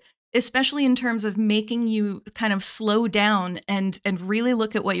to it, especially in terms of making you kind of slow down and really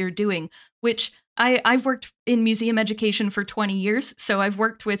look at what you're doing, which I've worked in museum education for 20 years. So I've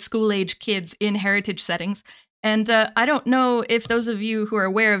worked with school-age kids in heritage settings. And I don't know if those of you who are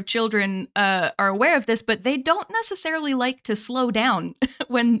aware of children are aware of this, but they don't necessarily like to slow down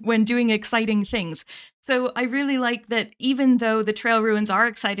when doing exciting things. So I really like that even though the trail ruins are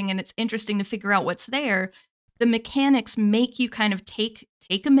exciting and it's interesting to figure out what's there, the mechanics make you kind of take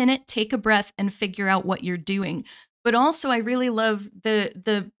a minute, take a breath, and figure out what you're doing. But also I really love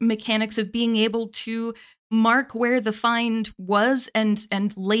the mechanics of being able to mark where the find was and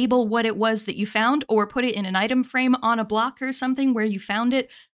label what it was that you found, or put it in an item frame on a block or something where you found it.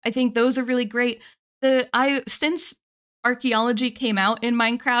 I think those are really great. Since archaeology came out in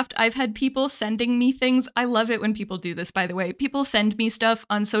Minecraft, I've had people sending me things. I love it when people do this, by the way. People send me stuff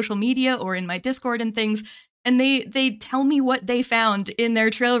on social media or in my Discord and things, and they tell me what they found in their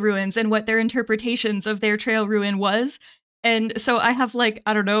trail ruins and what their interpretations of their trail ruin was. And so I have like,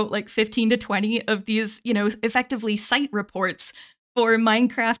 I don't know, like 15 to 20 of these, effectively site reports for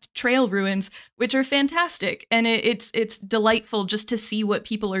Minecraft trail ruins, which are fantastic. And it's delightful just to see what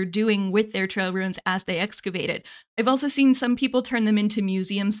people are doing with their trail ruins as they excavate it. I've also seen some people turn them into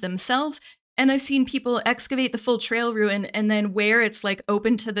museums themselves. And I've seen people excavate the full trail ruin, and then where it's like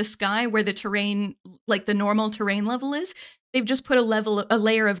open to the sky, where the terrain, like the normal terrain level is, they've just put a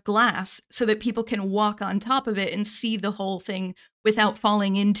layer of glass so that people can walk on top of it and see the whole thing without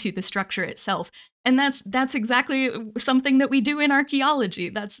falling into the structure itself. And that's exactly something that we do in archaeology.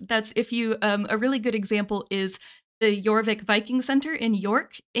 That's if you a really good example is the Jorvik Viking Center in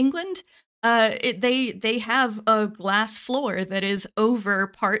York, England. They have a glass floor that is over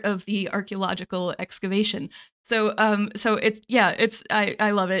part of the archaeological excavation. So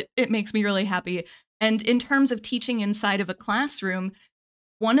I love it. It makes me really happy. And in terms of teaching inside of a classroom,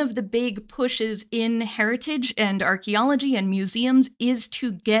 one of the big pushes in heritage and archaeology and museums is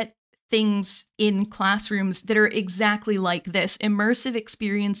to get things in classrooms that are exactly like this, immersive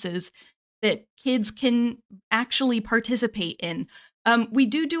experiences that kids can actually participate in. We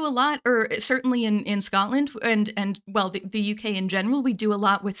do a lot, or certainly in Scotland and the UK in general, we do a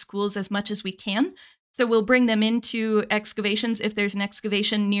lot with schools as much as we can. So we'll bring them into excavations. If there's an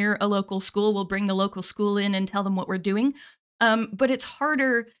excavation near a local school, we'll bring the local school in and tell them what we're doing. But it's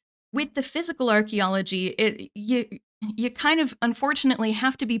harder with the physical archaeology. You kind of, unfortunately,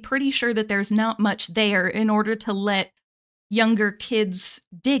 have to be pretty sure that there's not much there in order to let younger kids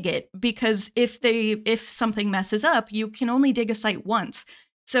dig it, because if something messes up, you can only dig a site once.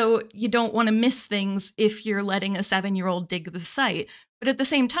 So you don't want to miss things if you're letting a 7-year-old dig the site. But at the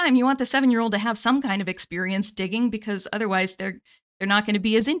same time, you want the 7-year-old to have some kind of experience digging, because otherwise they're not going to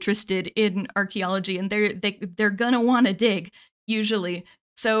be as interested in archaeology, and they're going to want to dig usually.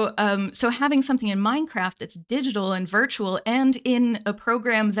 So having something in Minecraft that's digital and virtual and in a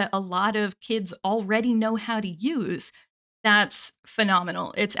program that a lot of kids already know how to use, that's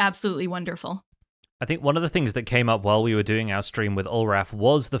phenomenal. It's absolutely wonderful. I think one of the things that came up while we were doing our stream with Ulraf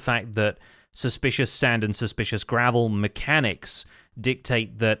was the fact that suspicious sand and suspicious gravel mechanics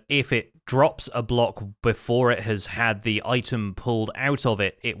dictate that if it drops a block before it has had the item pulled out of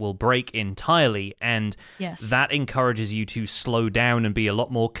it, it will break entirely, and that encourages you to slow down and be a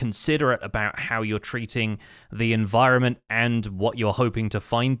lot more considerate about how you're treating the environment and what you're hoping to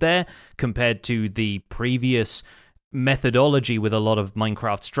find there, compared to the previous methodology with a lot of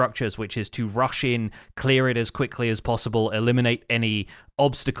Minecraft structures, which is to rush in, clear it as quickly as possible, eliminate any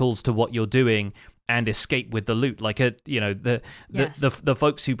obstacles to what you're doing, and escape with the loot. Like the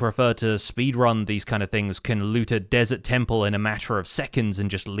folks who prefer to speedrun these kind of things can loot a desert temple in a matter of seconds and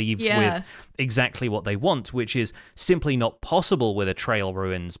just leave with exactly what they want, which is simply not possible with a trail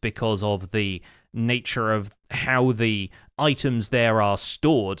ruins because of the nature of how the items there are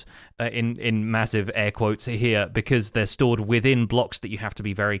stored, in massive air quotes here, because they're stored within blocks that you have to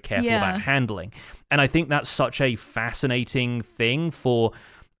be very careful about handling. And I think that's such a fascinating thing for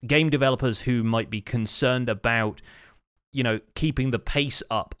game developers who might be concerned about, keeping the pace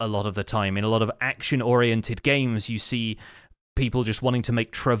up a lot of the time. In a lot of action-oriented games, you see people just wanting to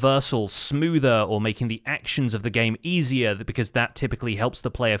make traversal smoother or making the actions of the game easier, because that typically helps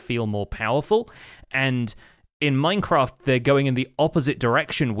the player feel more powerful. And in Minecraft, they're going in the opposite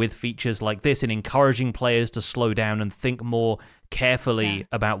direction with features like this and encouraging players to slow down and think more carefully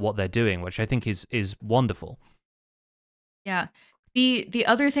about what they're doing, which I think is wonderful. Yeah. The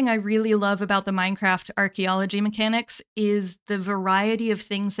other thing I really love about the Minecraft archaeology mechanics is the variety of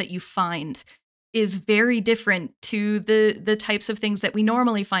things that you find is very different to the types of things that we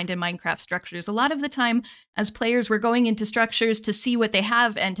normally find in Minecraft structures. A lot of the time, as players, we're going into structures to see what they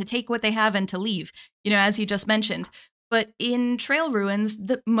have and to take what they have and to leave, as you just mentioned. But in Trail Ruins,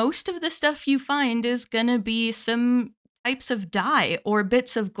 most of the stuff you find is going to be some types of dye or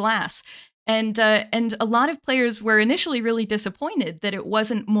bits of glass. And a lot of players were initially really disappointed that it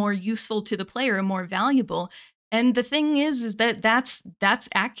wasn't more useful to the player and more valuable. And the thing is that that's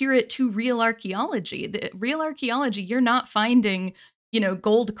accurate to real archaeology. The real archaeology, you're not finding,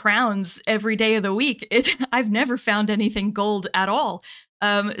 gold crowns every day of the week. I've never found anything gold at all.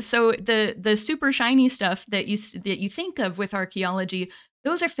 So the super shiny stuff that you think of with archaeology,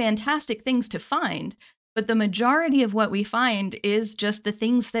 those are fantastic things to find. But the majority of what we find is just the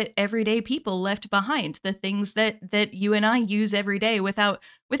things that everyday people left behind, the things that you and I use every day without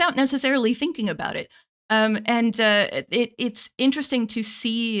necessarily thinking about it. It's interesting to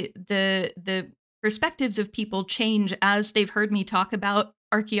see the perspectives of people change as they've heard me talk about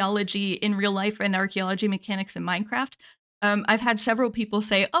archaeology in real life and archaeology mechanics in Minecraft, I've had several people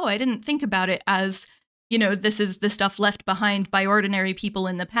say, oh, I didn't think about it as, this is the stuff left behind by ordinary people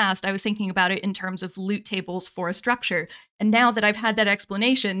in the past. I was thinking about it in terms of loot tables for a structure. And now that I've had that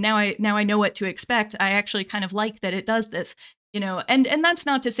explanation, now I know what to expect. I actually kind of like that it does this, and that's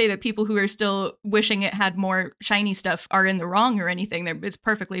not to say that people who are still wishing it had more shiny stuff are in the wrong or anything. It's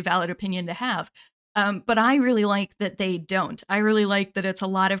perfectly valid opinion to have. But I really like that they don't. I really like that it's a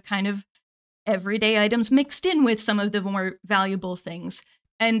lot of kind of everyday items mixed in with some of the more valuable things.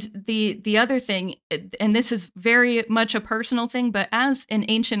 And the other thing, and this is very much a personal thing, but as an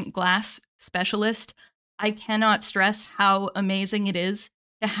ancient glass specialist, I cannot stress how amazing it is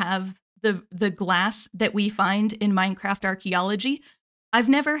to have the glass that we find in Minecraft archaeology. I've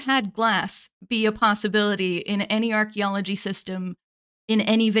never had glass be a possibility in any archaeology system in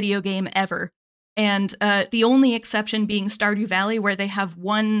any video game ever. And the only exception being Stardew Valley, where they have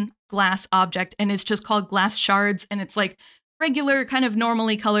one glass object and it's just called glass shards, and it's like regular kind of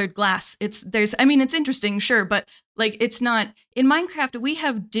normally colored glass. It's interesting, sure, but like it's not. In Minecraft, we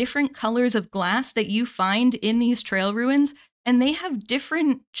have different colors of glass that you find in these trail ruins, and they have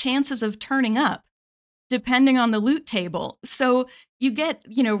different chances of turning up depending on the loot table. So you get,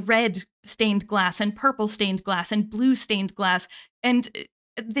 red stained glass and purple stained glass and blue stained glass. And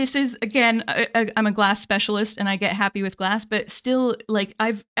this is, again, I'm a glass specialist and I get happy with glass, but still, like,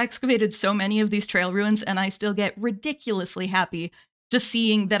 I've excavated so many of these trail ruins and I still get ridiculously happy just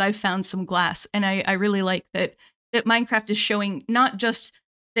seeing that I've found some glass. And I really like that Minecraft is showing not just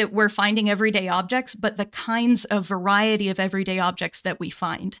that we're finding everyday objects, but the kinds of variety of everyday objects that we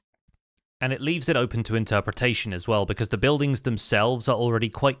find. And it leaves it open to interpretation as well, because the buildings themselves are already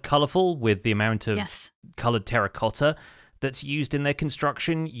quite colourful with the amount of coloured terracotta that's used in their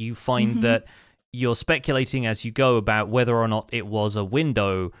construction. You find that you're speculating as you go about whether or not it was a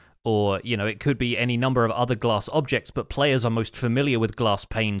window, or, it could be any number of other glass objects, but players are most familiar with glass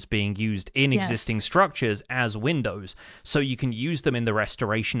panes being used in existing structures as windows. So you can use them in the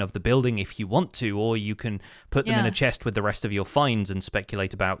restoration of the building if you want to, or you can put them in a chest with the rest of your finds and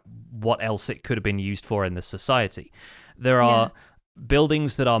speculate about what else it could have been used for in the society. There are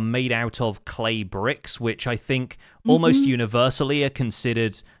buildings that are made out of clay bricks, which I think almost universally are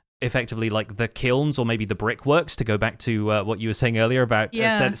considered effectively like the kilns or maybe the brickworks, to go back to what you were saying earlier about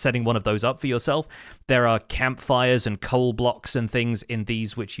setting one of those up for yourself. There are campfires and coal blocks and things in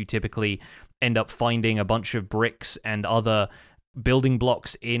these, which you typically end up finding a bunch of bricks and other building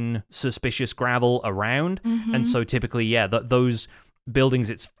blocks in suspicious gravel around. And so typically, those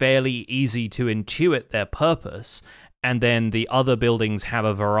buildings, it's fairly easy to intuit their purpose. And then the other buildings have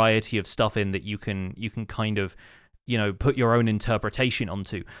a variety of stuff in that you can kind of, put your own interpretation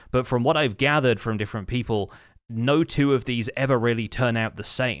onto. But from what I've gathered from different people, no two of these ever really turn out the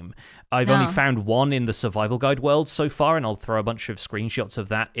same. I've only found one in the survival guide world so far, and I'll throw a bunch of screenshots of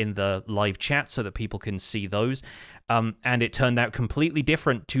that in the live chat so that people can see those. And it turned out completely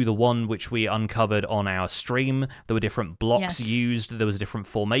different to the one which we uncovered on our stream. There were different blocks used, there was different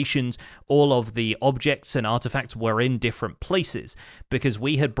formations. All of the objects and artifacts were in different places, because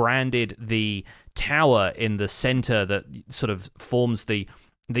we had branded the tower in the center that sort of forms the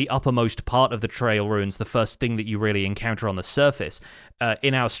uppermost part of the trail ruins, the first thing that you really encounter on the surface.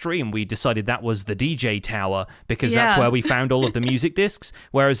 In our stream, we decided that was the DJ tower, because that's where we found all of the music discs.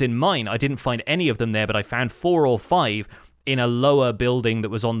 Whereas in mine, I didn't find any of them there, but I found 4 or 5 in a lower building that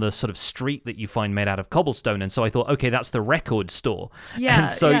was on the sort of street that you find made out of cobblestone. And so I thought, okay, that's the record store.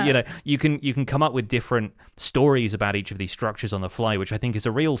 And so, you can come up with different stories about each of these structures on the fly, which I think is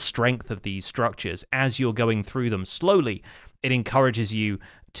a real strength of these structures. As you're going through them slowly, it encourages you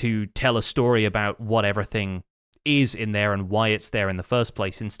to tell a story about what everything is in there and why it's there in the first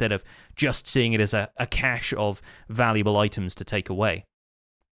place, instead of just seeing it as a cache of valuable items to take away.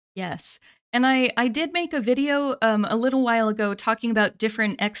 Yes. And I did make a video a little while ago talking about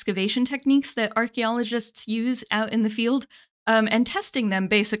different excavation techniques that archaeologists use out in the field, and testing them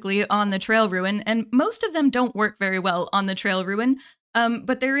basically on the trail ruin. And most of them don't work very well on the trail ruin,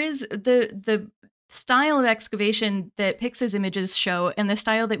 but there is the style of excavation that Pix's images show and the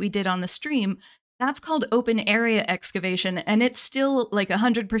style that we did on the stream. That's called open area excavation, and it's still like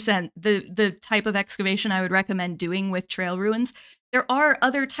 100% the type of excavation I would recommend doing with trail ruins. There are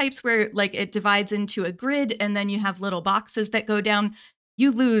other types where like it divides into a grid and then you have little boxes that go down.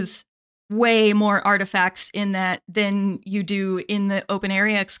 You lose way more artifacts in that than you do in the open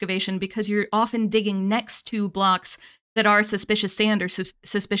area excavation, because you're often digging next to blocks that are suspicious sand or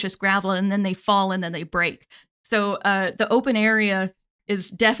suspicious gravel, and then they fall and then they break. So the open area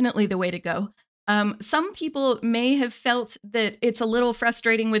is definitely the way to go. Some people may have felt that it's a little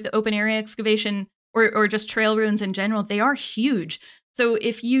frustrating with the open area excavation or just trail ruins in general. They are huge. So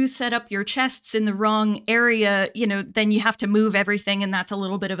if you set up your chests in the wrong area, then you have to move everything, and that's a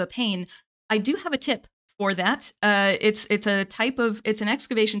little bit of a pain. I do have a tip for that. It's an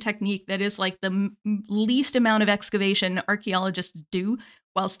excavation technique that is like the least amount of excavation archaeologists do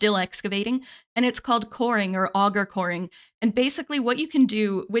while still excavating, and it's called coring or auger coring. And basically what you can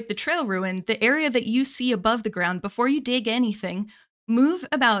do with the trail ruin, the area that you see above the ground before you dig anything, move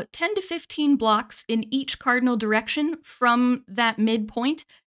about 10 to 15 blocks in each cardinal direction from that midpoint,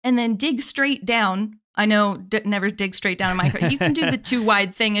 and then dig straight down. I know, never dig straight down in Minecraft. You can do the too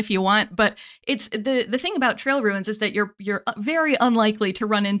wide thing if you want, but it's the thing about trail ruins is that you're very unlikely to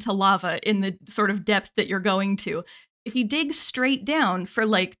run into lava in the sort of depth that you're going to. If you dig straight down for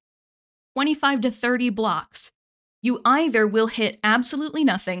like 25 to 30 blocks, you either will hit absolutely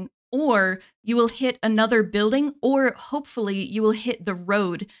nothing, or you will hit another building, or hopefully you will hit the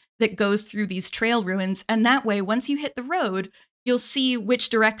road that goes through these trail ruins. And that way, once you hit the road, you'll see which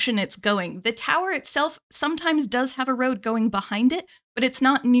direction it's going. The tower itself sometimes does have a road going behind it, but it's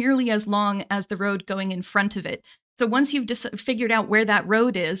not nearly as long as the road going in front of it. So once you've figured out where that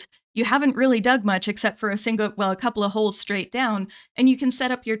road is, you haven't really dug much except for a couple of holes straight down, and you can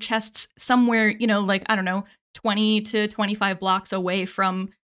set up your chests somewhere, 20 to 25 blocks away from,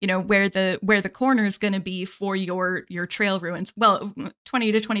 where the corner is going to be for your trail ruins. Well,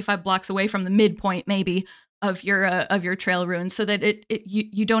 20 to 25 blocks away from the midpoint, maybe, of your trail ruins, so that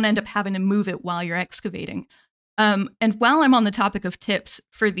you don't end up having to move it while you're excavating. And while I'm on the topic of tips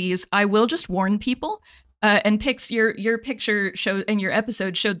for these, I will just warn people. And Pix, your picture showed, and your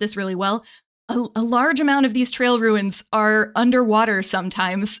episode showed this really well. A large amount of these trail ruins are underwater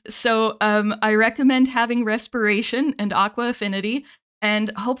sometimes, so I recommend having respiration and aqua affinity,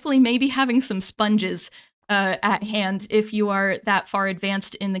 and hopefully maybe having some sponges at hand if you are that far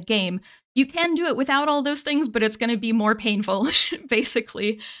advanced in the game. You can do it without all those things, but it's going to be more painful,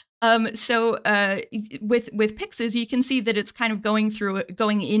 basically. So with Pixes, you can see that it's kind of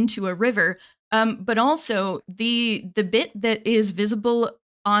going into a river. But also the bit that is visible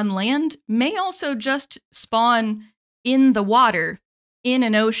on land may also just spawn in the water in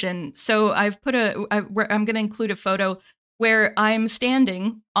an ocean. So I'm going to include a photo where I'm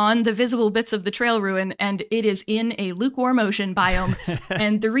standing on the visible bits of the trail ruin, and it is in a lukewarm ocean biome.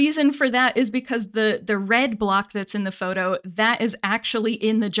 And the reason for that is because the red block that's in the photo, that is actually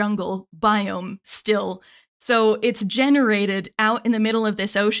in the jungle biome still. So it's generated out in the middle of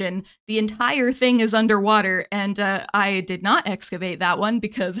this ocean. The entire thing is underwater, and I did not excavate that one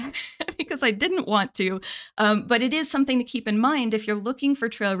because I didn't want to. But it is something to keep in mind if you're looking for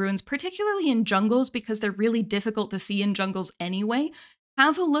trail ruins, particularly in jungles, because they're really difficult to see in jungles anyway.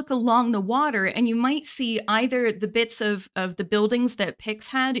 Have a look along the water, and you might see either the bits of the buildings that Pix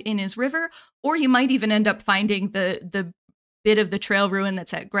had in his river, or you might even end up finding the bit of the trail ruin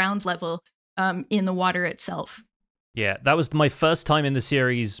that's at ground level. In the water itself. Yeah, that was my first time in the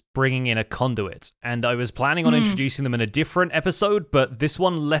series bringing in a conduit, and I was planning on introducing them in a different episode, but this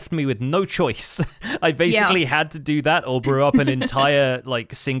one left me with no choice. I basically had to do that or brew up an entire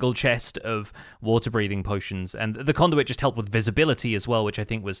single chest of water-breathing potions, and the conduit just helped with visibility as well, which I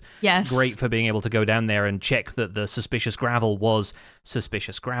think was great for being able to go down there and check that the suspicious gravel was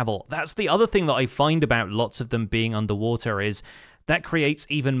suspicious gravel. That's the other thing that I find about lots of them being underwater is that creates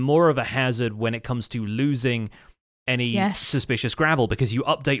even more of a hazard when it comes to losing any suspicious gravel, because you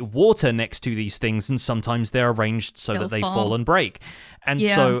update water next to these things and sometimes they're arranged so that they fall and break. And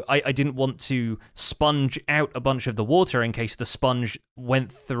so I didn't want to sponge out a bunch of the water in case the sponge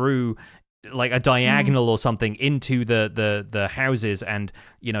went through like a diagonal or something into the houses and,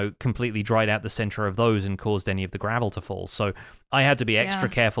 completely dried out the center of those and caused any of the gravel to fall. So I had to be extra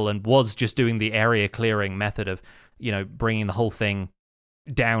careful and was just doing the area clearing method of, bringing the whole thing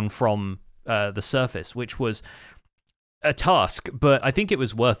down from the surface, which was a task, but I think it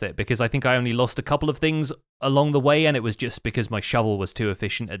was worth it because I think I only lost a couple of things along the way, and it was just because my shovel was too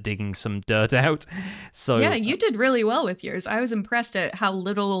efficient at digging some dirt out. So yeah, you did really well with yours. I was impressed at how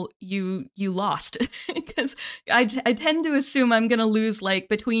little you lost because I tend to assume I'm going to lose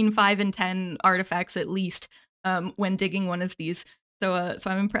between 5 and 10 artifacts at least when digging one of these. So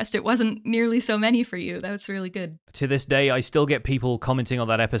I'm impressed it wasn't nearly so many for you. That was really good. To this day, I still get people commenting on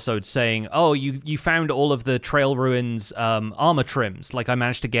that episode saying, oh, you found all of the trail ruins armor trims. I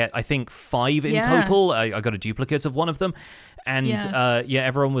managed to get, I think, 5 in total. I got a duplicate of one of them. And Yeah.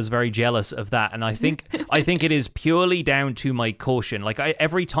 everyone was very jealous of that. And I think it is purely down to my caution. Like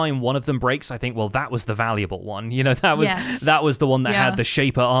every time one of them breaks, I think, well, that was the valuable one. You know, Yes. that was the one that Yeah. had the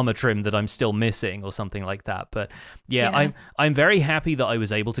shaper armor trim that I'm still missing or something like that. But Yeah. I'm very happy that I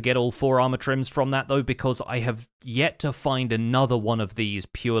was able to get all 4 armor trims from that, though, because I have yet to find another one of these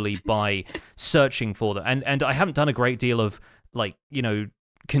purely by searching for them. And I haven't done a great deal of, like, you know,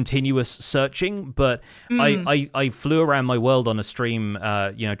 continuous searching, but I flew around my world on a stream,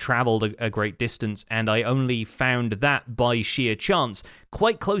 traveled a great distance, and I only found that by sheer chance,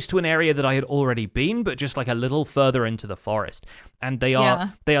 quite close to an area that I had already been, but just like a little further into the forest. And they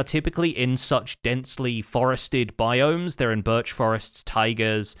are typically in such densely forested biomes. They're in birch forests,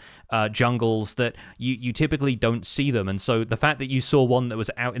 taigas, jungles, that you typically don't see them. And so the fact that you saw one that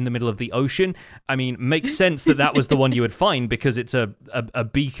was out in the middle of the ocean, I mean, makes sense that was the one you would find, because it's a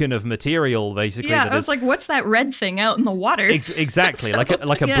beacon of material, basically. Yeah, I was like, what's that red thing out in the water? Exactly, so,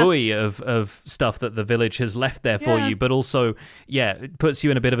 like a buoy of stuff that the village has left there for you, but also, it puts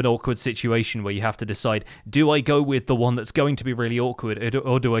you in a bit of an awkward situation where you have to decide, do I go with the one that's going to be really awkward,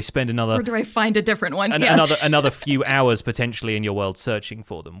 or do I spend or do I find a different one? Another few hours potentially in your world searching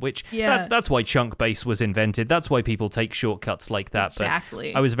for them, which that's why chunk base was invented. That's why people take shortcuts like that.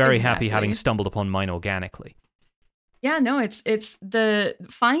 Exactly. But I was very happy having stumbled upon mine organically. Yeah, no, it's the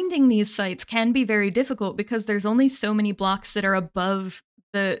finding these sites can be very difficult because there's only so many blocks that are above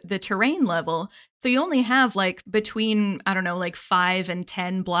the terrain level. So you only have like between, I don't know, like 5 and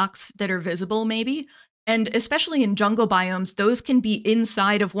 10 blocks that are visible maybe. And especially in jungle biomes, those can be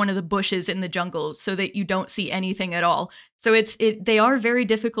inside of one of the bushes in the jungle so that you don't see anything at all. So they are very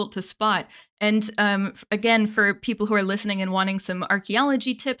difficult to spot. And again, for people who are listening and wanting some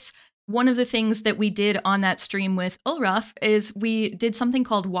archaeology tips, one of the things that we did on that stream with Ulraf is we did something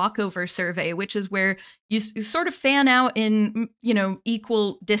called walkover survey, which is where you sort of fan out in,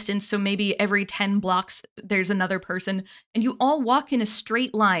 equal distance. So maybe every 10 blocks, there's another person, and you all walk in a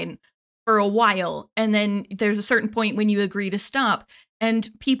straight line for a while. And then there's a certain point when you agree to stop. And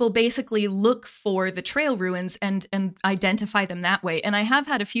people basically look for the trail ruins and identify them that way. And I have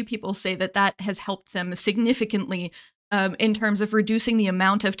had a few people say that has helped them significantly in terms of reducing the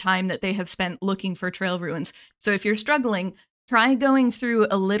amount of time that they have spent looking for trail ruins. So if you're struggling, try going through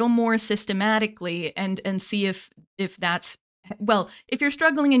a little more systematically and see if that's, well, if you're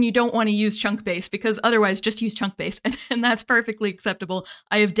struggling and you don't want to use chunk base, because otherwise just use chunk base, and that's perfectly acceptable.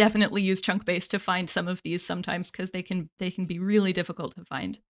 I have definitely used chunk base to find some of these sometimes because they can be really difficult to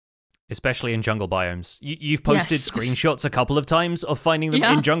find. Especially in jungle biomes. You've posted screenshots a couple of times of finding them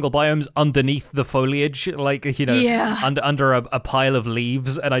in jungle biomes underneath the foliage, like, under a pile of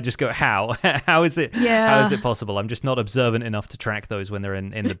leaves, and I just go, how? How is it possible? I'm just not observant enough to track those when they're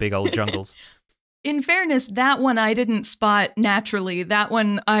in the big old jungles. In fairness, that one I didn't spot naturally. That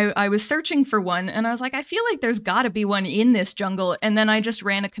one, I was searching for one, and I was like, I feel like there's got to be one in this jungle. And then I just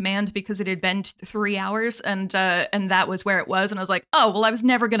ran a command because it had been 3 hours, and that was where it was. And I was like, oh, well, I was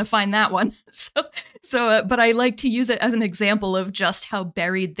never going to find that one. But I like to use it as an example of just how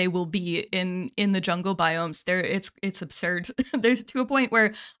buried they will be in the jungle biomes. It's absurd. There's to a point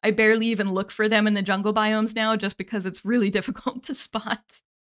where I barely even look for them in the jungle biomes now, just because it's really difficult to spot.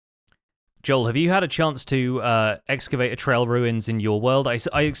 Joel, have you had a chance to excavate a trail ruins in your world?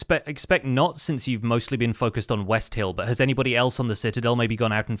 I expect not, since you've mostly been focused on West Hill, but has anybody else on the Citadel maybe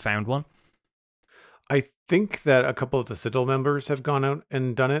gone out and found one? I think that a couple of the Citadel members have gone out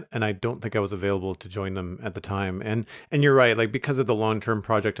and done it, and I don't think I was available to join them at the time. And you're right, like, because of the long-term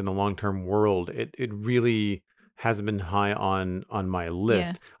project and the long-term world, it really hasn't been high on my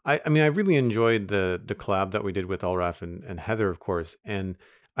list. Yeah. I mean, I really enjoyed the collab that we did with Ulraf and Heather, of course, and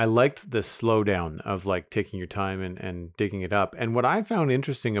I liked the slowdown of like taking your time and digging it up. And what I found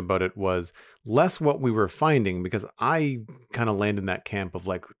interesting about it was less what we were finding, because I kind of land in that camp of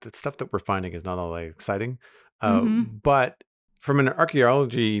like the stuff that we're finding is not all that exciting. But from an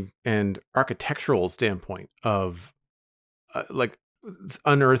archaeology and architectural standpoint of like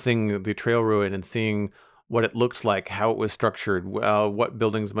unearthing the trail ruin and seeing what it looks like, how it was structured, what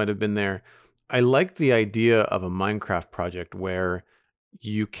buildings might have been there. I like the idea of a Minecraft project where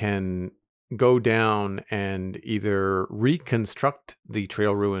you can go down and either reconstruct the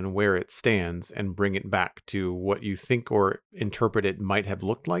trail ruin where it stands and bring it back to what you think or interpret it might have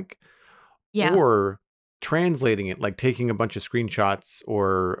looked like, or translating it, like taking a bunch of screenshots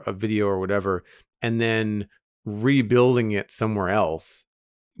or a video or whatever, and then rebuilding it somewhere else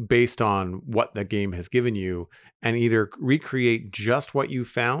based on what the game has given you, and either recreate just what you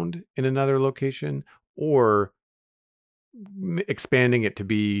found in another location or expanding it to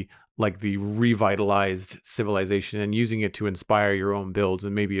be like the revitalized civilization and using it to inspire your own builds,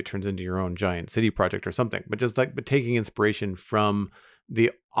 and maybe it turns into your own giant city project or something. But taking inspiration from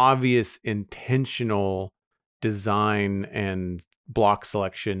the obvious intentional design and block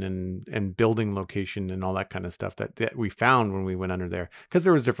selection and building location and all that kind of stuff that we found when we went under there, because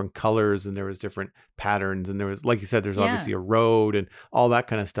there was different colors and there was different patterns, and there was, like you said, there's obviously a road, and all that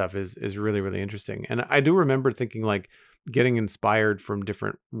kind of stuff is really, really interesting. And I do remember thinking, like, getting inspired from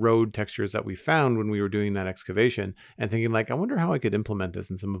different road textures that we found when we were doing that excavation, and thinking, like, I wonder how I could implement this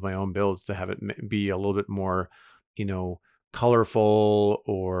in some of my own builds to have it be a little bit more, colorful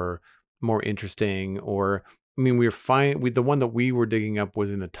or more interesting. Or, I mean, we were fine. The one that we were digging up was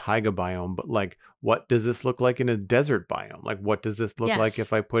in a taiga biome, but, like, what does this look like in a desert biome? Like, what does this look like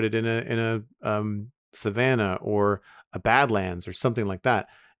if I put it in a savanna or a badlands or something like that?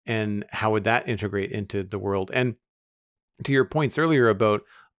 And how would that integrate into the world? And to your points earlier about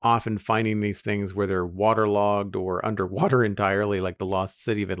often finding these things where they're waterlogged or underwater entirely, like the lost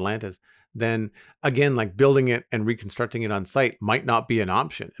city of Atlantis, then again, like, building it and reconstructing it on site might not be an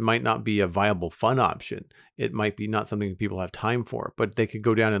option. It might not be a viable, fun option. It might be not something people have time for, but they could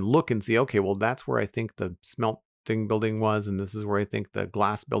go down and look and see, okay, well, that's where I think the smelting building was, and this is where I think the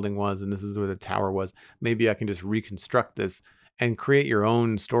glass building was, and this is where the tower was. Maybe I can just reconstruct this and create your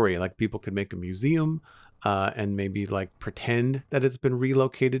own story. Like, people could make a museum, and maybe, like, pretend that it's been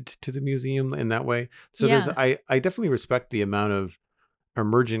relocated to the museum in that way. So I definitely respect the amount of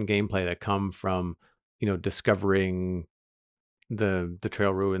emergent gameplay that come from, discovering the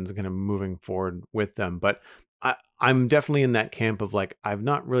trail ruins and kind of moving forward with them. But I'm definitely in that camp of, like, I've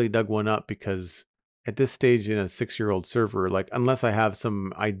not really dug one up, because at this stage in a 6-year-old server, like, unless I have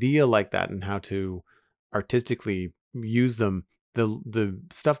some idea like that and how to artistically use them, the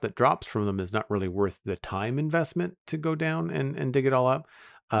stuff that drops from them is not really worth the time investment to go down and dig it all up.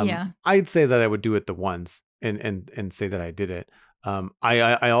 I'd say that I would do it the once and say that I did it.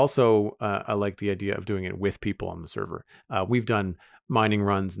 I also I like the idea of doing it with people on the server. We've done mining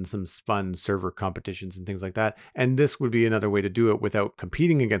runs and some fun server competitions and things like that, and this would be another way to do it without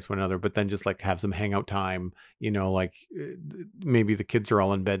competing against one another, but then just, like, have some hangout time. Like, maybe the kids are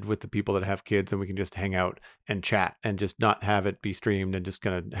all in bed with the people that have kids, and we can just hang out and chat and just not have it be streamed, and just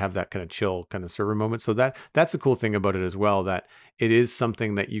kind of have that kind of chill kind of server moment. So that's a cool thing about it as well, that it is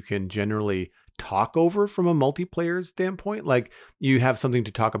something that you can generally talk over from a multiplayer standpoint. Like, you have something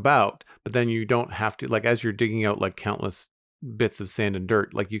to talk about, but then you don't have to, like, as you're digging out, like, countless bits of sand and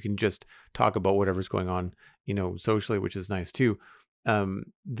dirt, like, you can just talk about whatever's going on, socially, which is nice too.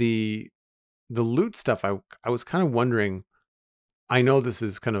 The loot stuff, I was kind of wondering, I know this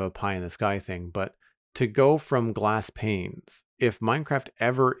is kind of a pie in the sky thing, but to go from glass panes, if Minecraft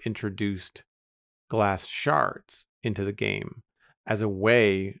ever introduced glass shards into the game as a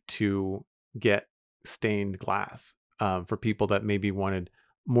way to get stained glass, for people that maybe wanted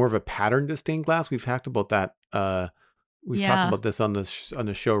more of a pattern to stained glass. We've talked about that. We've talked about this on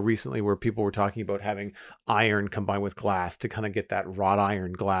the show recently, where people were talking about having iron combined with glass to kind of get that wrought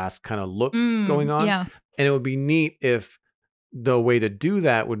iron glass kind of look going on. Yeah. And it would be neat if the way to do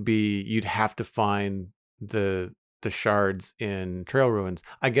that would be, you'd have to find the shards in trail ruins.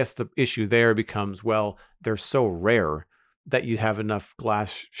 I guess the issue there becomes, well, they're so rare that you'd have enough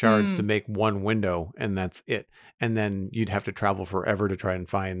glass shards to make one window, and that's it. And then you'd have to travel forever to try and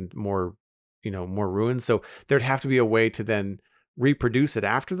find more, more ruins. So there'd have to be a way to then reproduce it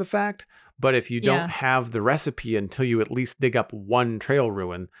after the fact. But if you don't have the recipe until you at least dig up one trail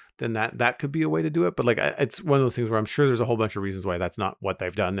ruin, then that could be a way to do it. But, like, it's one of those things where I'm sure there's a whole bunch of reasons why that's not what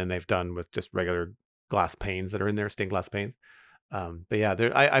they've done, and they've done with just regular glass panes that are in there, stained glass panes. But yeah,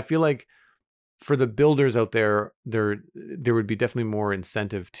 I feel like for the builders out there, there would be definitely more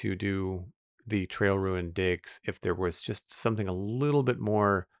incentive to do the trail ruin digs if there was just something a little bit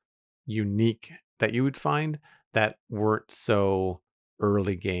more unique that you would find that weren't so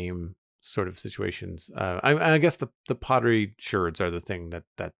early game sort of situations. I guess the pottery shards are the thing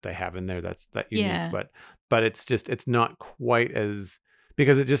that they have in there that's that unique, but it's not quite as,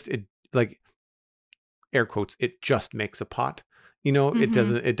 because it like, air quotes, it just makes a pot.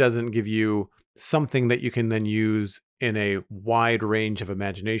 It doesn't give you something that you can then use in a wide range of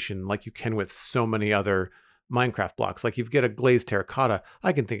imagination like you can with so many other Minecraft blocks. Like, if you get a glazed terracotta,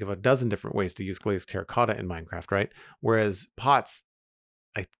 I can think of a dozen different ways to use glazed terracotta in Minecraft, right? Whereas pots,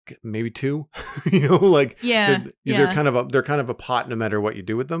 maybe two. They're kind of a pot no matter what you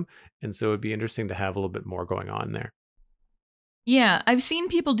do with them, and so it'd be interesting to have a little bit more going on there. Yeah, I've seen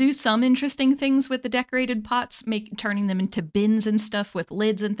people do some interesting things with the decorated pots, turning them into bins and stuff with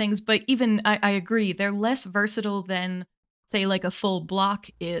lids and things, but even I agree, they're less versatile than say, like a full block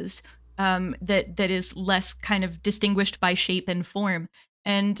is, that is less kind of distinguished by shape and form.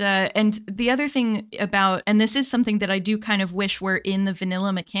 And the other thing about, and this is something that I do kind of wish were in the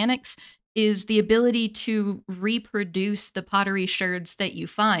vanilla mechanics, is the ability to reproduce the pottery sherds that you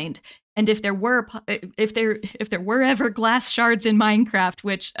find. And if there were ever glass shards in Minecraft,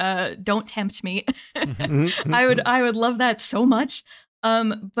 which don't tempt me, I would love that so much.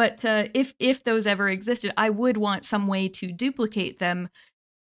 But if those ever existed, I would want some way to duplicate them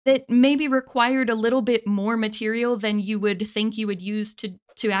that maybe required a little bit more material than you would think you would use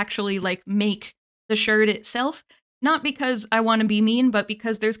to actually like make the sherd itself. Not because I want to be mean, but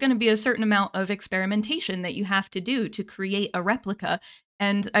because there's going to be a certain amount of experimentation that you have to do to create a replica.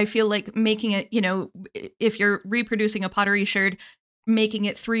 And I feel like making it, if you're reproducing a pottery sherd, making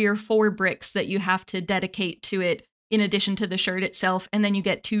it 3 or 4 bricks that you have to dedicate to it in addition to the sherd itself, and then you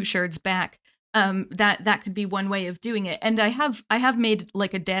get 2 sherds back. That could be one way of doing it. And I have made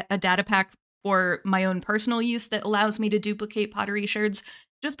like a data pack for my own personal use that allows me to duplicate pottery sherds,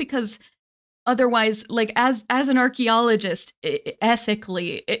 just because otherwise, like as an archaeologist,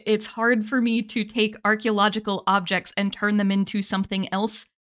 ethically, it's hard for me to take archaeological objects and turn them into something else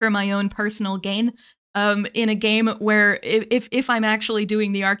for my own personal gain. In a game where if I'm actually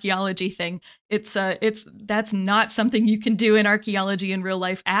doing the archaeology thing, that's not something you can do in archaeology in real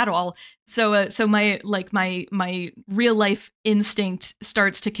life at all. So my real life instinct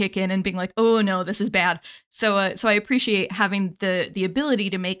starts to kick in and being like, oh no, this is bad. So I appreciate having the ability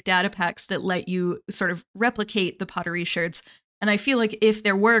to make data packs that let you sort of replicate the pottery sherds. And I feel like if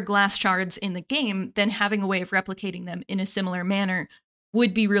there were glass shards in the game, then having a way of replicating them in a similar manner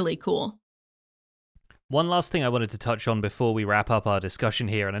would be really cool. One last thing I wanted to touch on before we wrap up our discussion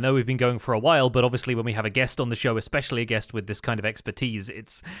here, and I know we've been going for a while, but obviously when we have a guest on the show, especially a guest with this kind of expertise,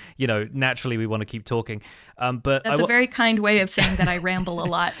 it's, naturally we want to keep talking. But that's a very kind way of saying that I ramble a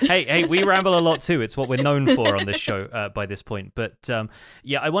lot. Hey, we ramble a lot too. It's what we're known for on this show by this point. But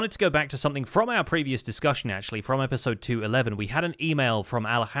I wanted to go back to something from our previous discussion, actually, from episode 211. We had an email from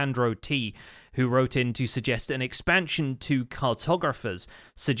Alejandro T., who wrote in to suggest an expansion to cartographers,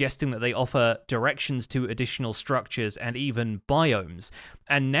 suggesting that they offer directions to additional structures and even biomes.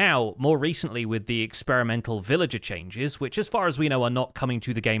 And now, more recently, with the experimental villager changes, which as far as we know are not coming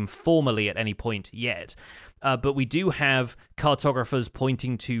to the game formally at any point yet, but we do have cartographers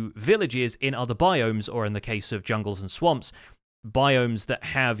pointing to villages in other biomes, or in the case of jungles and swamps, biomes that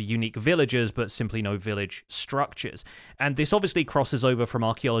have unique villagers but simply no village structures. And this obviously crosses over from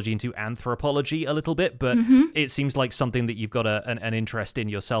archaeology into anthropology a little bit, but it seems like something that you've got an interest in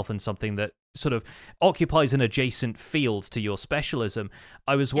yourself, and something that sort of occupies an adjacent field to your specialism.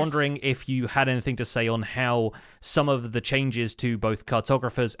 I was wondering if you had anything to say on how some of the changes to both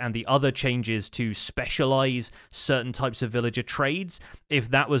cartographers and the other changes to specialize certain types of villager trades,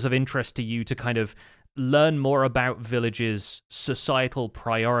 if that was of interest to you to kind of learn more about villages' societal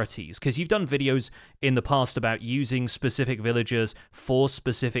priorities, because you've done videos in the past about using specific villagers for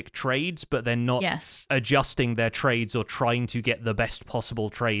specific trades, but then not adjusting their trades or trying to get the best possible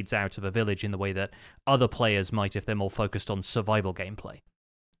trades out of a village in the way that other players might if they're more focused on survival gameplay.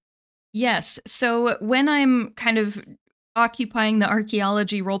 Yes. So when I'm kind of occupying the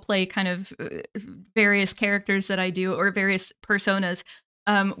archaeology roleplay kind of various characters that I do, or various personas,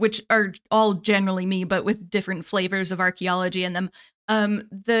 which are all generally me, but with different flavors of archaeology in them.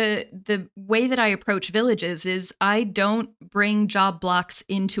 The way that I approach villages is I don't bring job blocks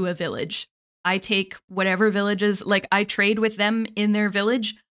into a village. I take whatever villages, like I trade with them in their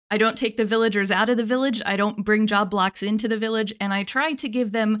village. I don't take the villagers out of the village. I don't bring job blocks into the village. And I try to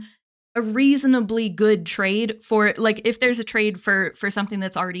give them a reasonably good trade for, like, if there's a trade for something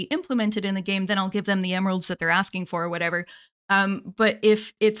that's already implemented in the game, then I'll give them the emeralds that they're asking for or whatever. But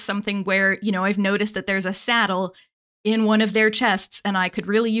if it's something where, I've noticed that there's a saddle in one of their chests and I could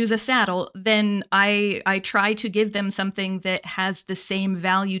really use a saddle, then I try to give them something that has the same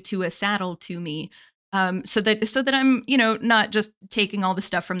value to a saddle to me. So that I'm, not just taking all the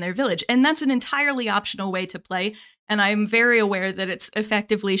stuff from their village. And that's an entirely optional way to play. And I'm very aware that it's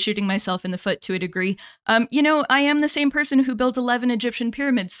effectively shooting myself in the foot to a degree. I am the same person who built 11 Egyptian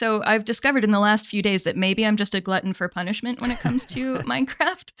pyramids, so I've discovered in the last few days that maybe I'm just a glutton for punishment when it comes to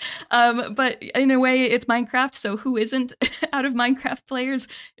Minecraft. But in a way, it's Minecraft, so who isn't out of Minecraft players?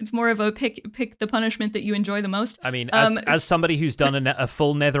 It's more of a pick the punishment that you enjoy the most. I mean, as somebody who's done a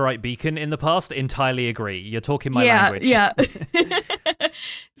full netherite beacon in the past, entirely agree. You're talking my language. Yeah.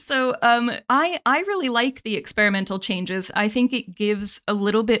 So I really like the experimental changes. I think it gives a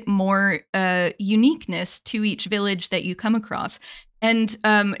little bit more uniqueness to each village that you come across. And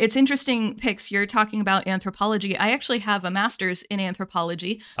it's interesting, Pix, you're talking about anthropology. I actually have a master's in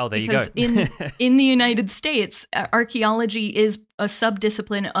anthropology. Oh, there because you go. in the United States, archaeology is a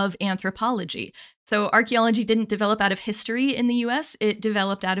subdiscipline of anthropology. So archaeology didn't develop out of history in the US, it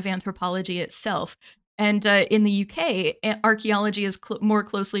developed out of anthropology itself. And in the UK, archaeology is more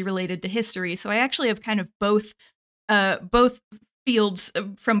closely related to history. So I actually have kind of both fields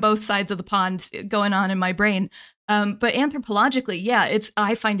from both sides of the pond going on in my brain. But anthropologically, yeah,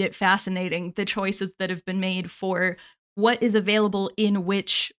 I find it fascinating, the choices that have been made for what is available in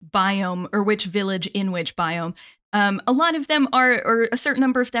which biome or which village in which biome. A lot of them or a certain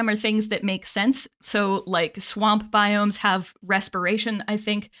number of them are things that make sense. So like swamp biomes have respiration, I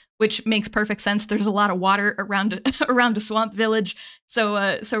think, which makes perfect sense. There's a lot of water around around a swamp village.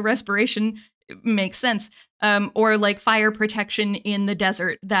 So respiration makes sense. Or like fire protection in the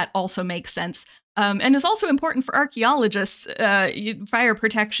desert, that also makes sense. And is also important for archaeologists. Fire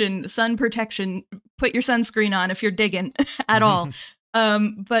protection, sun protection, put your sunscreen on if you're digging at all.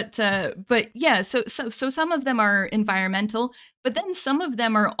 But yeah, so some of them are environmental, but then some of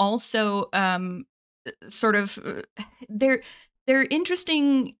them are also sort of they're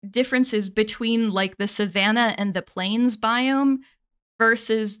interesting differences between like the savanna and the plains biome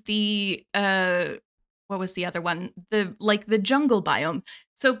versus the what was the other one? The jungle biome.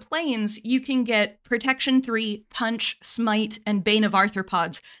 So plains, you can get protection 3, punch, smite, and bane of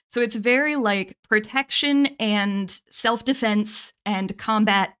arthropods. So it's very like protection and self-defense and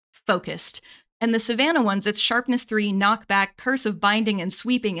combat focused. And the savanna ones, it's sharpness 3, knockback, curse of binding, and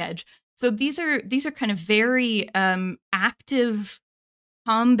sweeping edge. So these are kind of very active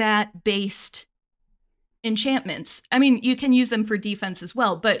combat-based enchantments. I mean, you can use them for defense as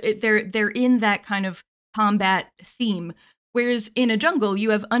well, but they're in that kind of combat theme. Whereas in a jungle, you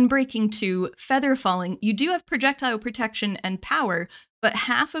have Unbreaking 2, Feather Falling. You do have projectile protection and power, but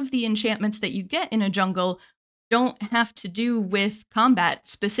half of the enchantments that you get in a jungle don't have to do with combat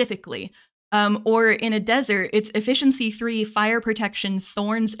specifically. Or in a desert, it's Efficiency 3, Fire Protection,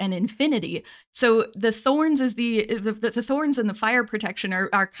 Thorns, and Infinity. So the thorns is the thorns and the fire protection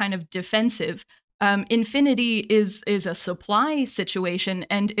are kind of defensive. Infinity is a supply situation,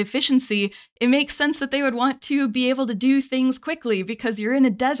 and efficiency, it makes sense that they would want to be able to do things quickly because you're in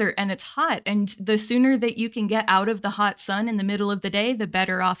a desert and it's hot, and the sooner that you can get out of the hot sun in the middle of the day, the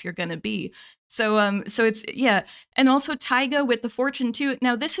better off you're going to be. So it's, yeah. And also Taiga with the Fortune 2.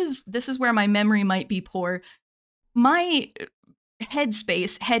 Now this is where my memory might be poor. My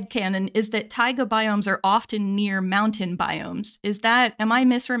headcanon is that taiga biomes are often near mountain biomes. Am I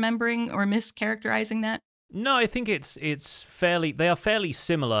misremembering or mischaracterizing that? No, I think they are fairly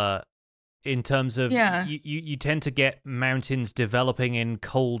similar in terms of you tend to get mountains developing in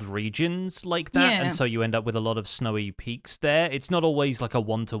cold regions like that, and so you end up with a lot of snowy peaks there. It's not always like a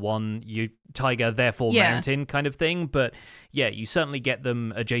one-to-one, you taiga, therefore mountain kind of thing, but yeah, you certainly get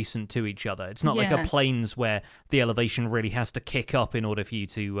them adjacent to each other. It's not like a plains where the elevation really has to kick up in order for you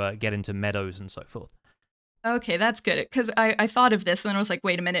to get into meadows and so forth. Okay, that's good, because I thought of this and then I was like,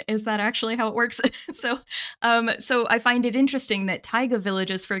 wait a minute, is that actually how it works? So I find it interesting that taiga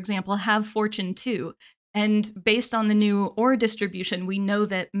villages, for example, have Fortune 2. And based on the new ore distribution, we know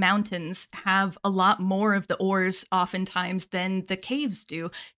that mountains have a lot more of the ores oftentimes than the caves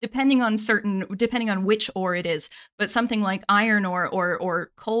do, depending on which ore it is. But something like iron ore or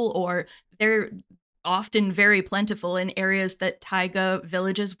coal ore, they're often very plentiful in areas that taiga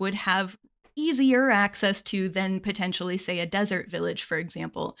villages would have easier access to than potentially, say, a desert village, for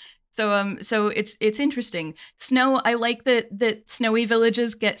example. So it's interesting. Snow, I like that snowy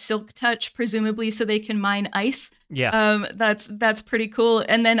villages get silk touch, presumably so they can mine ice. Yeah. That's pretty cool.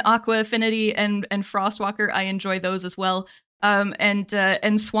 And then Aqua Affinity and Frostwalker, I enjoy those as well.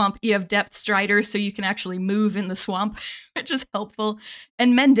 And swamp, you have Depth Strider, so you can actually move in the swamp, which is helpful.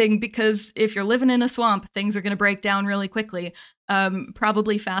 And Mending, because if you're living in a swamp, things are going to break down really quickly.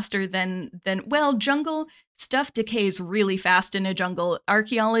 Probably faster than jungle stuff decays really fast in a jungle.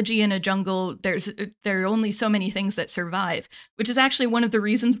 Archaeology in a jungle, there are only so many things that survive, which is actually one of the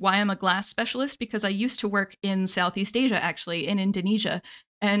reasons why I'm a glass specialist, because I used to work in Southeast Asia, actually in Indonesia,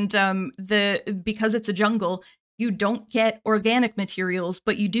 and because it's a jungle, you don't get organic materials,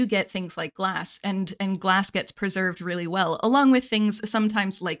 but you do get things like glass, and glass gets preserved really well, along with things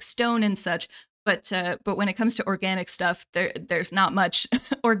sometimes like stone and such. But when it comes to organic stuff, there's not much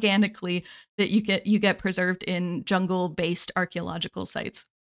organically that you get preserved in jungle-based archaeological sites.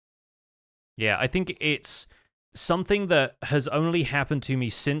 Yeah, I think it's something that has only happened to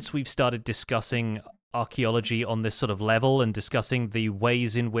me since we've started discussing archaeology on this sort of level and discussing the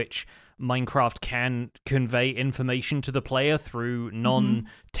ways in which Minecraft can convey information to the player through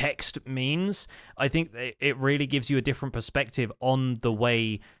non-text means, I think it really gives you a different perspective on the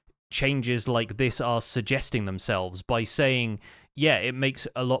way changes like this are suggesting themselves by saying, yeah, it makes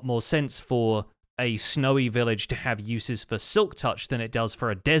a lot more sense for a snowy village to have uses for silk touch than it does for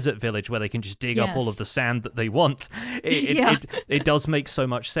a desert village where they can just dig up all of the sand that they want. It does make so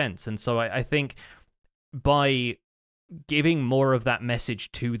much sense. And so I think by giving more of that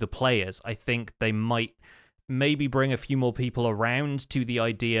message to the players, I think they might maybe bring a few more people around to the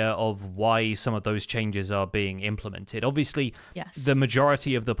idea of why some of those changes are being implemented. Obviously, the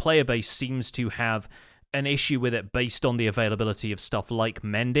majority of the player base seems to have an issue with it based on the availability of stuff like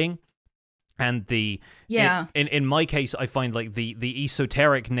mending. And in my case, I find like the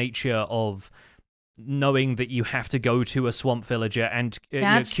esoteric nature of knowing that you have to go to a swamp villager and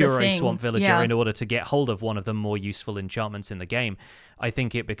cure a swamp villager in order to get hold of one of the more useful enchantments in the game. I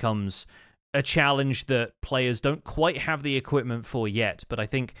think it becomes a challenge that players don't quite have the equipment for yet, but I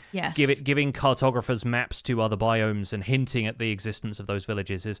think giving cartographers maps to other biomes and hinting at the existence of those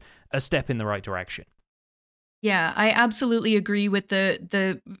villages is a step in the right direction. Yeah, I absolutely agree with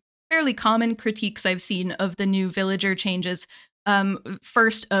the fairly common critiques I've seen of the new villager changes.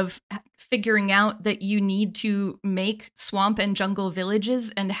 First, of figuring out that you need to make swamp and jungle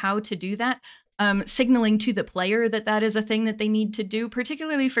villages and how to do that. Signaling to the player that is a thing that they need to do,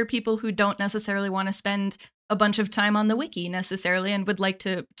 particularly for people who don't necessarily want to spend a bunch of time on the wiki necessarily and would like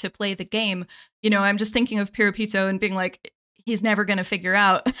to play the game. You know, I'm just thinking of Pirapito and being like, he's never going to figure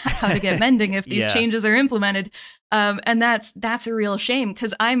out how to get mending if these changes are implemented. And that's a real shame,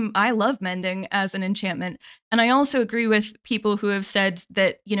 because I love mending as an enchantment. And I also agree with people who have said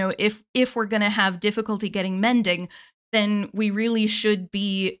that, you know, if we're going to have difficulty getting mending, then we really should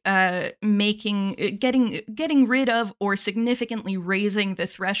be getting rid of or significantly raising the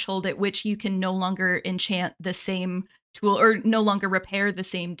threshold at which you can no longer enchant the same tool or no longer repair the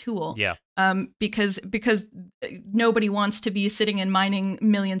same tool. Yeah. Because nobody wants to be sitting and mining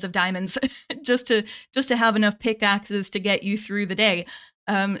millions of diamonds just to have enough pickaxes to get you through the day.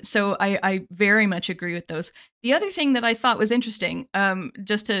 So I very much agree with those. The other thing that I thought was interesting,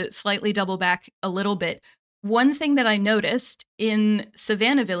 just to slightly double back a little bit, one thing that I noticed in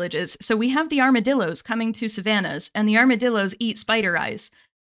savanna villages, so we have the armadillos coming to savannas, and the armadillos eat spider eyes,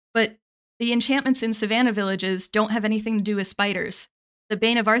 but the enchantments in savanna villages don't have anything to do with spiders. The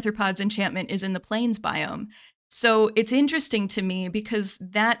Bane of Arthropods enchantment is in the plains biome. So it's interesting to me because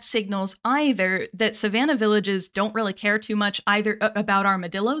that signals either that savanna villages don't really care too much either about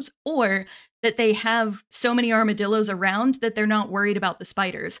armadillos, or that they have so many armadillos around that they're not worried about the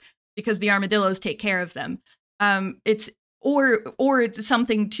spiders because the armadillos take care of them. It's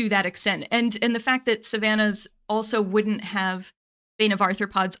something to that extent. And the fact that savannas also wouldn't have Bane of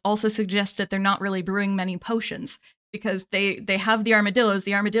Arthropods also suggests that they're not really brewing many potions, because they have the armadillos.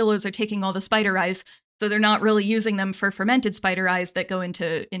 The armadillos are taking all the spider eyes, so they're not really using them for fermented spider eyes that go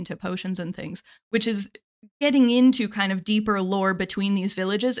into potions and things, which is getting into kind of deeper lore between these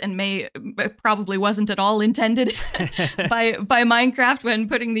villages, and probably wasn't at all intended by Minecraft when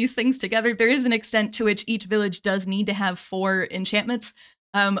putting these things together. There is an extent to which each village does need to have 4 enchantments.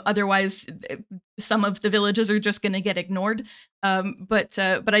 Otherwise, some of the villages are just going to get ignored. But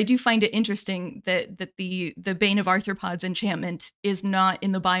I do find it interesting that the Bane of Arthropods enchantment is not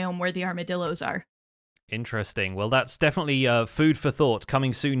in the biome where the armadillos are. Interesting. Well, that's definitely food for thought,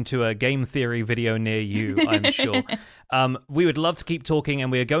 coming soon to a game theory video near you, I'm sure. We would love to keep talking,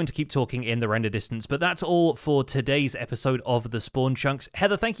 and we are going to keep talking in the render distance, but that's all for today's episode of The Spawn Chunks.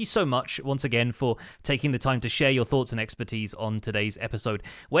 Heather, thank you so much once again for taking the time to share your thoughts and expertise on today's episode.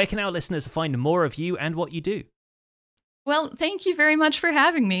 Where can our listeners find more of you and what you do? Well, thank you very much for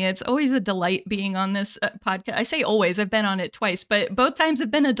having me. It's always a delight being on this podcast. I say always, I've been on it twice, but both times have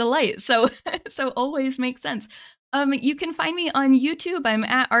been a delight. So always makes sense. You can find me on YouTube. I'm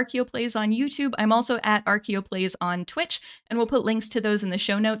at ArchaeoPlays on YouTube. I'm also at ArchaeoPlays on Twitch, and we'll put links to those in the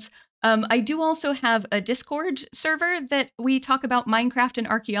show notes. I do also have a Discord server that we talk about Minecraft and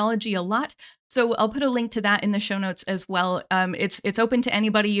archaeology a lot. So I'll put a link to that in the show notes as well. It's open to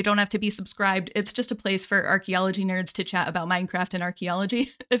anybody. You don't have to be subscribed. It's just a place for archaeology nerds to chat about Minecraft and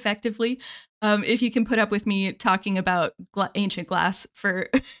archaeology effectively. If you can put up with me talking about ancient glass for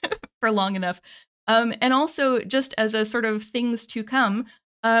for long enough. And also, just as a sort of things to come,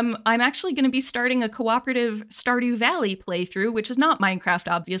 I'm actually going to be starting a cooperative Stardew Valley playthrough, which is not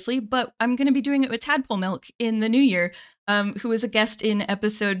Minecraft, obviously, but I'm going to be doing it with Tadpole Milk in the new year, who is a guest in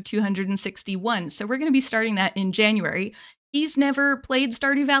episode 261. So we're going to be starting that in January. he's never played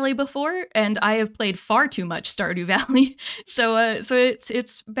Stardew Valley before, and I have played far too much Stardew Valley, so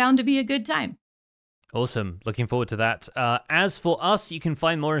it's bound to be a good time. Awesome. Looking forward to that. As for us, you can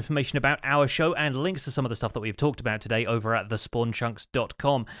find more information about our show and links to some of the stuff that we've talked about today over at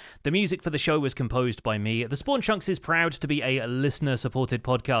thespawnchunks.com. The music for the show was composed by me. The Spawn Chunks is proud to be a listener-supported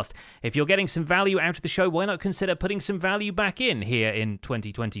podcast. If you're getting some value out of the show, why not consider putting some value back in here in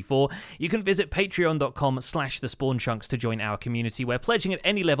 2024? You can visit patreon.com/thespawnchunks to join our community, where pledging at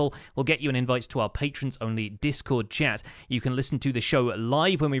any level will get you an invite to our patrons-only Discord chat. You can listen to the show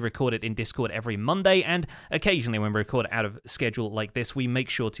live when we record it in Discord every Monday, and occasionally when we record out of schedule like this, we make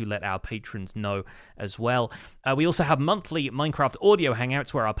sure to let our patrons know as well. We also have monthly Minecraft audio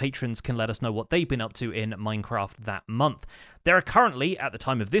hangouts where our patrons can let us know what they've been up to in Minecraft that month. There are currently, at the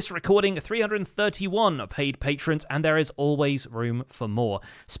time of this recording, 331 paid patrons, and there is always room for more.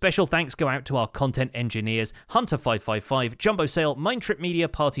 Special thanks go out to our content engineers, Hunter555, Jumbo Sale, Mindtrip Media,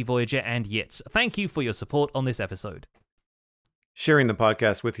 Party Voyager, and Yitz. Thank you for your support on this episode. Sharing the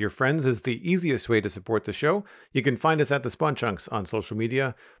podcast with your friends is the easiest way to support the show. You can find us at The Spawn Chunks on social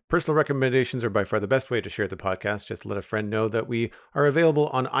media. Personal recommendations are by far the best way to share the podcast. Just let a friend know that we are available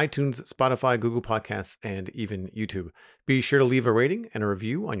on iTunes, Spotify, Google Podcasts, and even YouTube. Be sure to leave a rating and a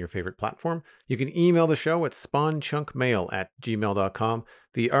review on your favorite platform. You can email the show at spawnchunkmail@gmail.com.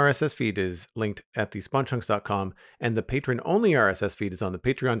 The RSS feed is linked at thespawnchunks.com, and the patron-only RSS feed is on the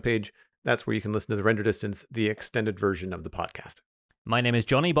Patreon page. That's where you can listen to the Render Distance, the extended version of the podcast. My name is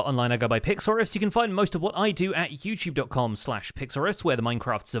Jonny, but online I go by Pixelriffs. You can find most of what I do at youtube.com/Pixelriffs, where the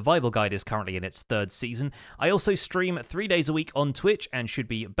Minecraft Survival Guide is currently in its 3rd season. I also stream 3 days a week on Twitch and should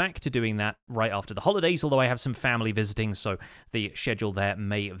be back to doing that right after the holidays, although I have some family visiting, so the schedule there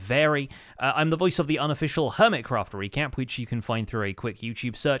may vary. I'm the voice of the unofficial Hermitcraft recap, which you can find through a quick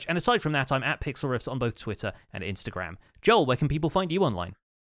YouTube search, and aside from that, I'm at Pixelriffs on both Twitter and Instagram. Joel, where can people find you online?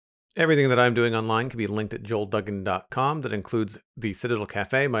 Everything that I'm doing online can be linked at joelduggan.com. That includes the Citadel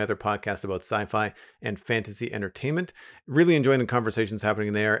Cafe, my other podcast about sci-fi and fantasy entertainment. Really enjoying the conversations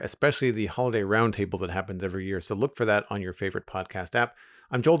happening there, especially the holiday roundtable that happens every year. So look for that on your favorite podcast app.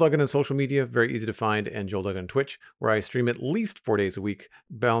 I'm Joel Duggan on social media, very easy to find, and Joel Duggan on Twitch, where I stream at least 4 days a week,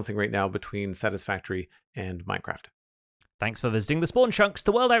 balancing right now between Satisfactory and Minecraft. Thanks for visiting The Spawn Chunks.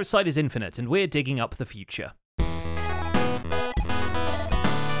 The world outside is infinite, and we're digging up the future.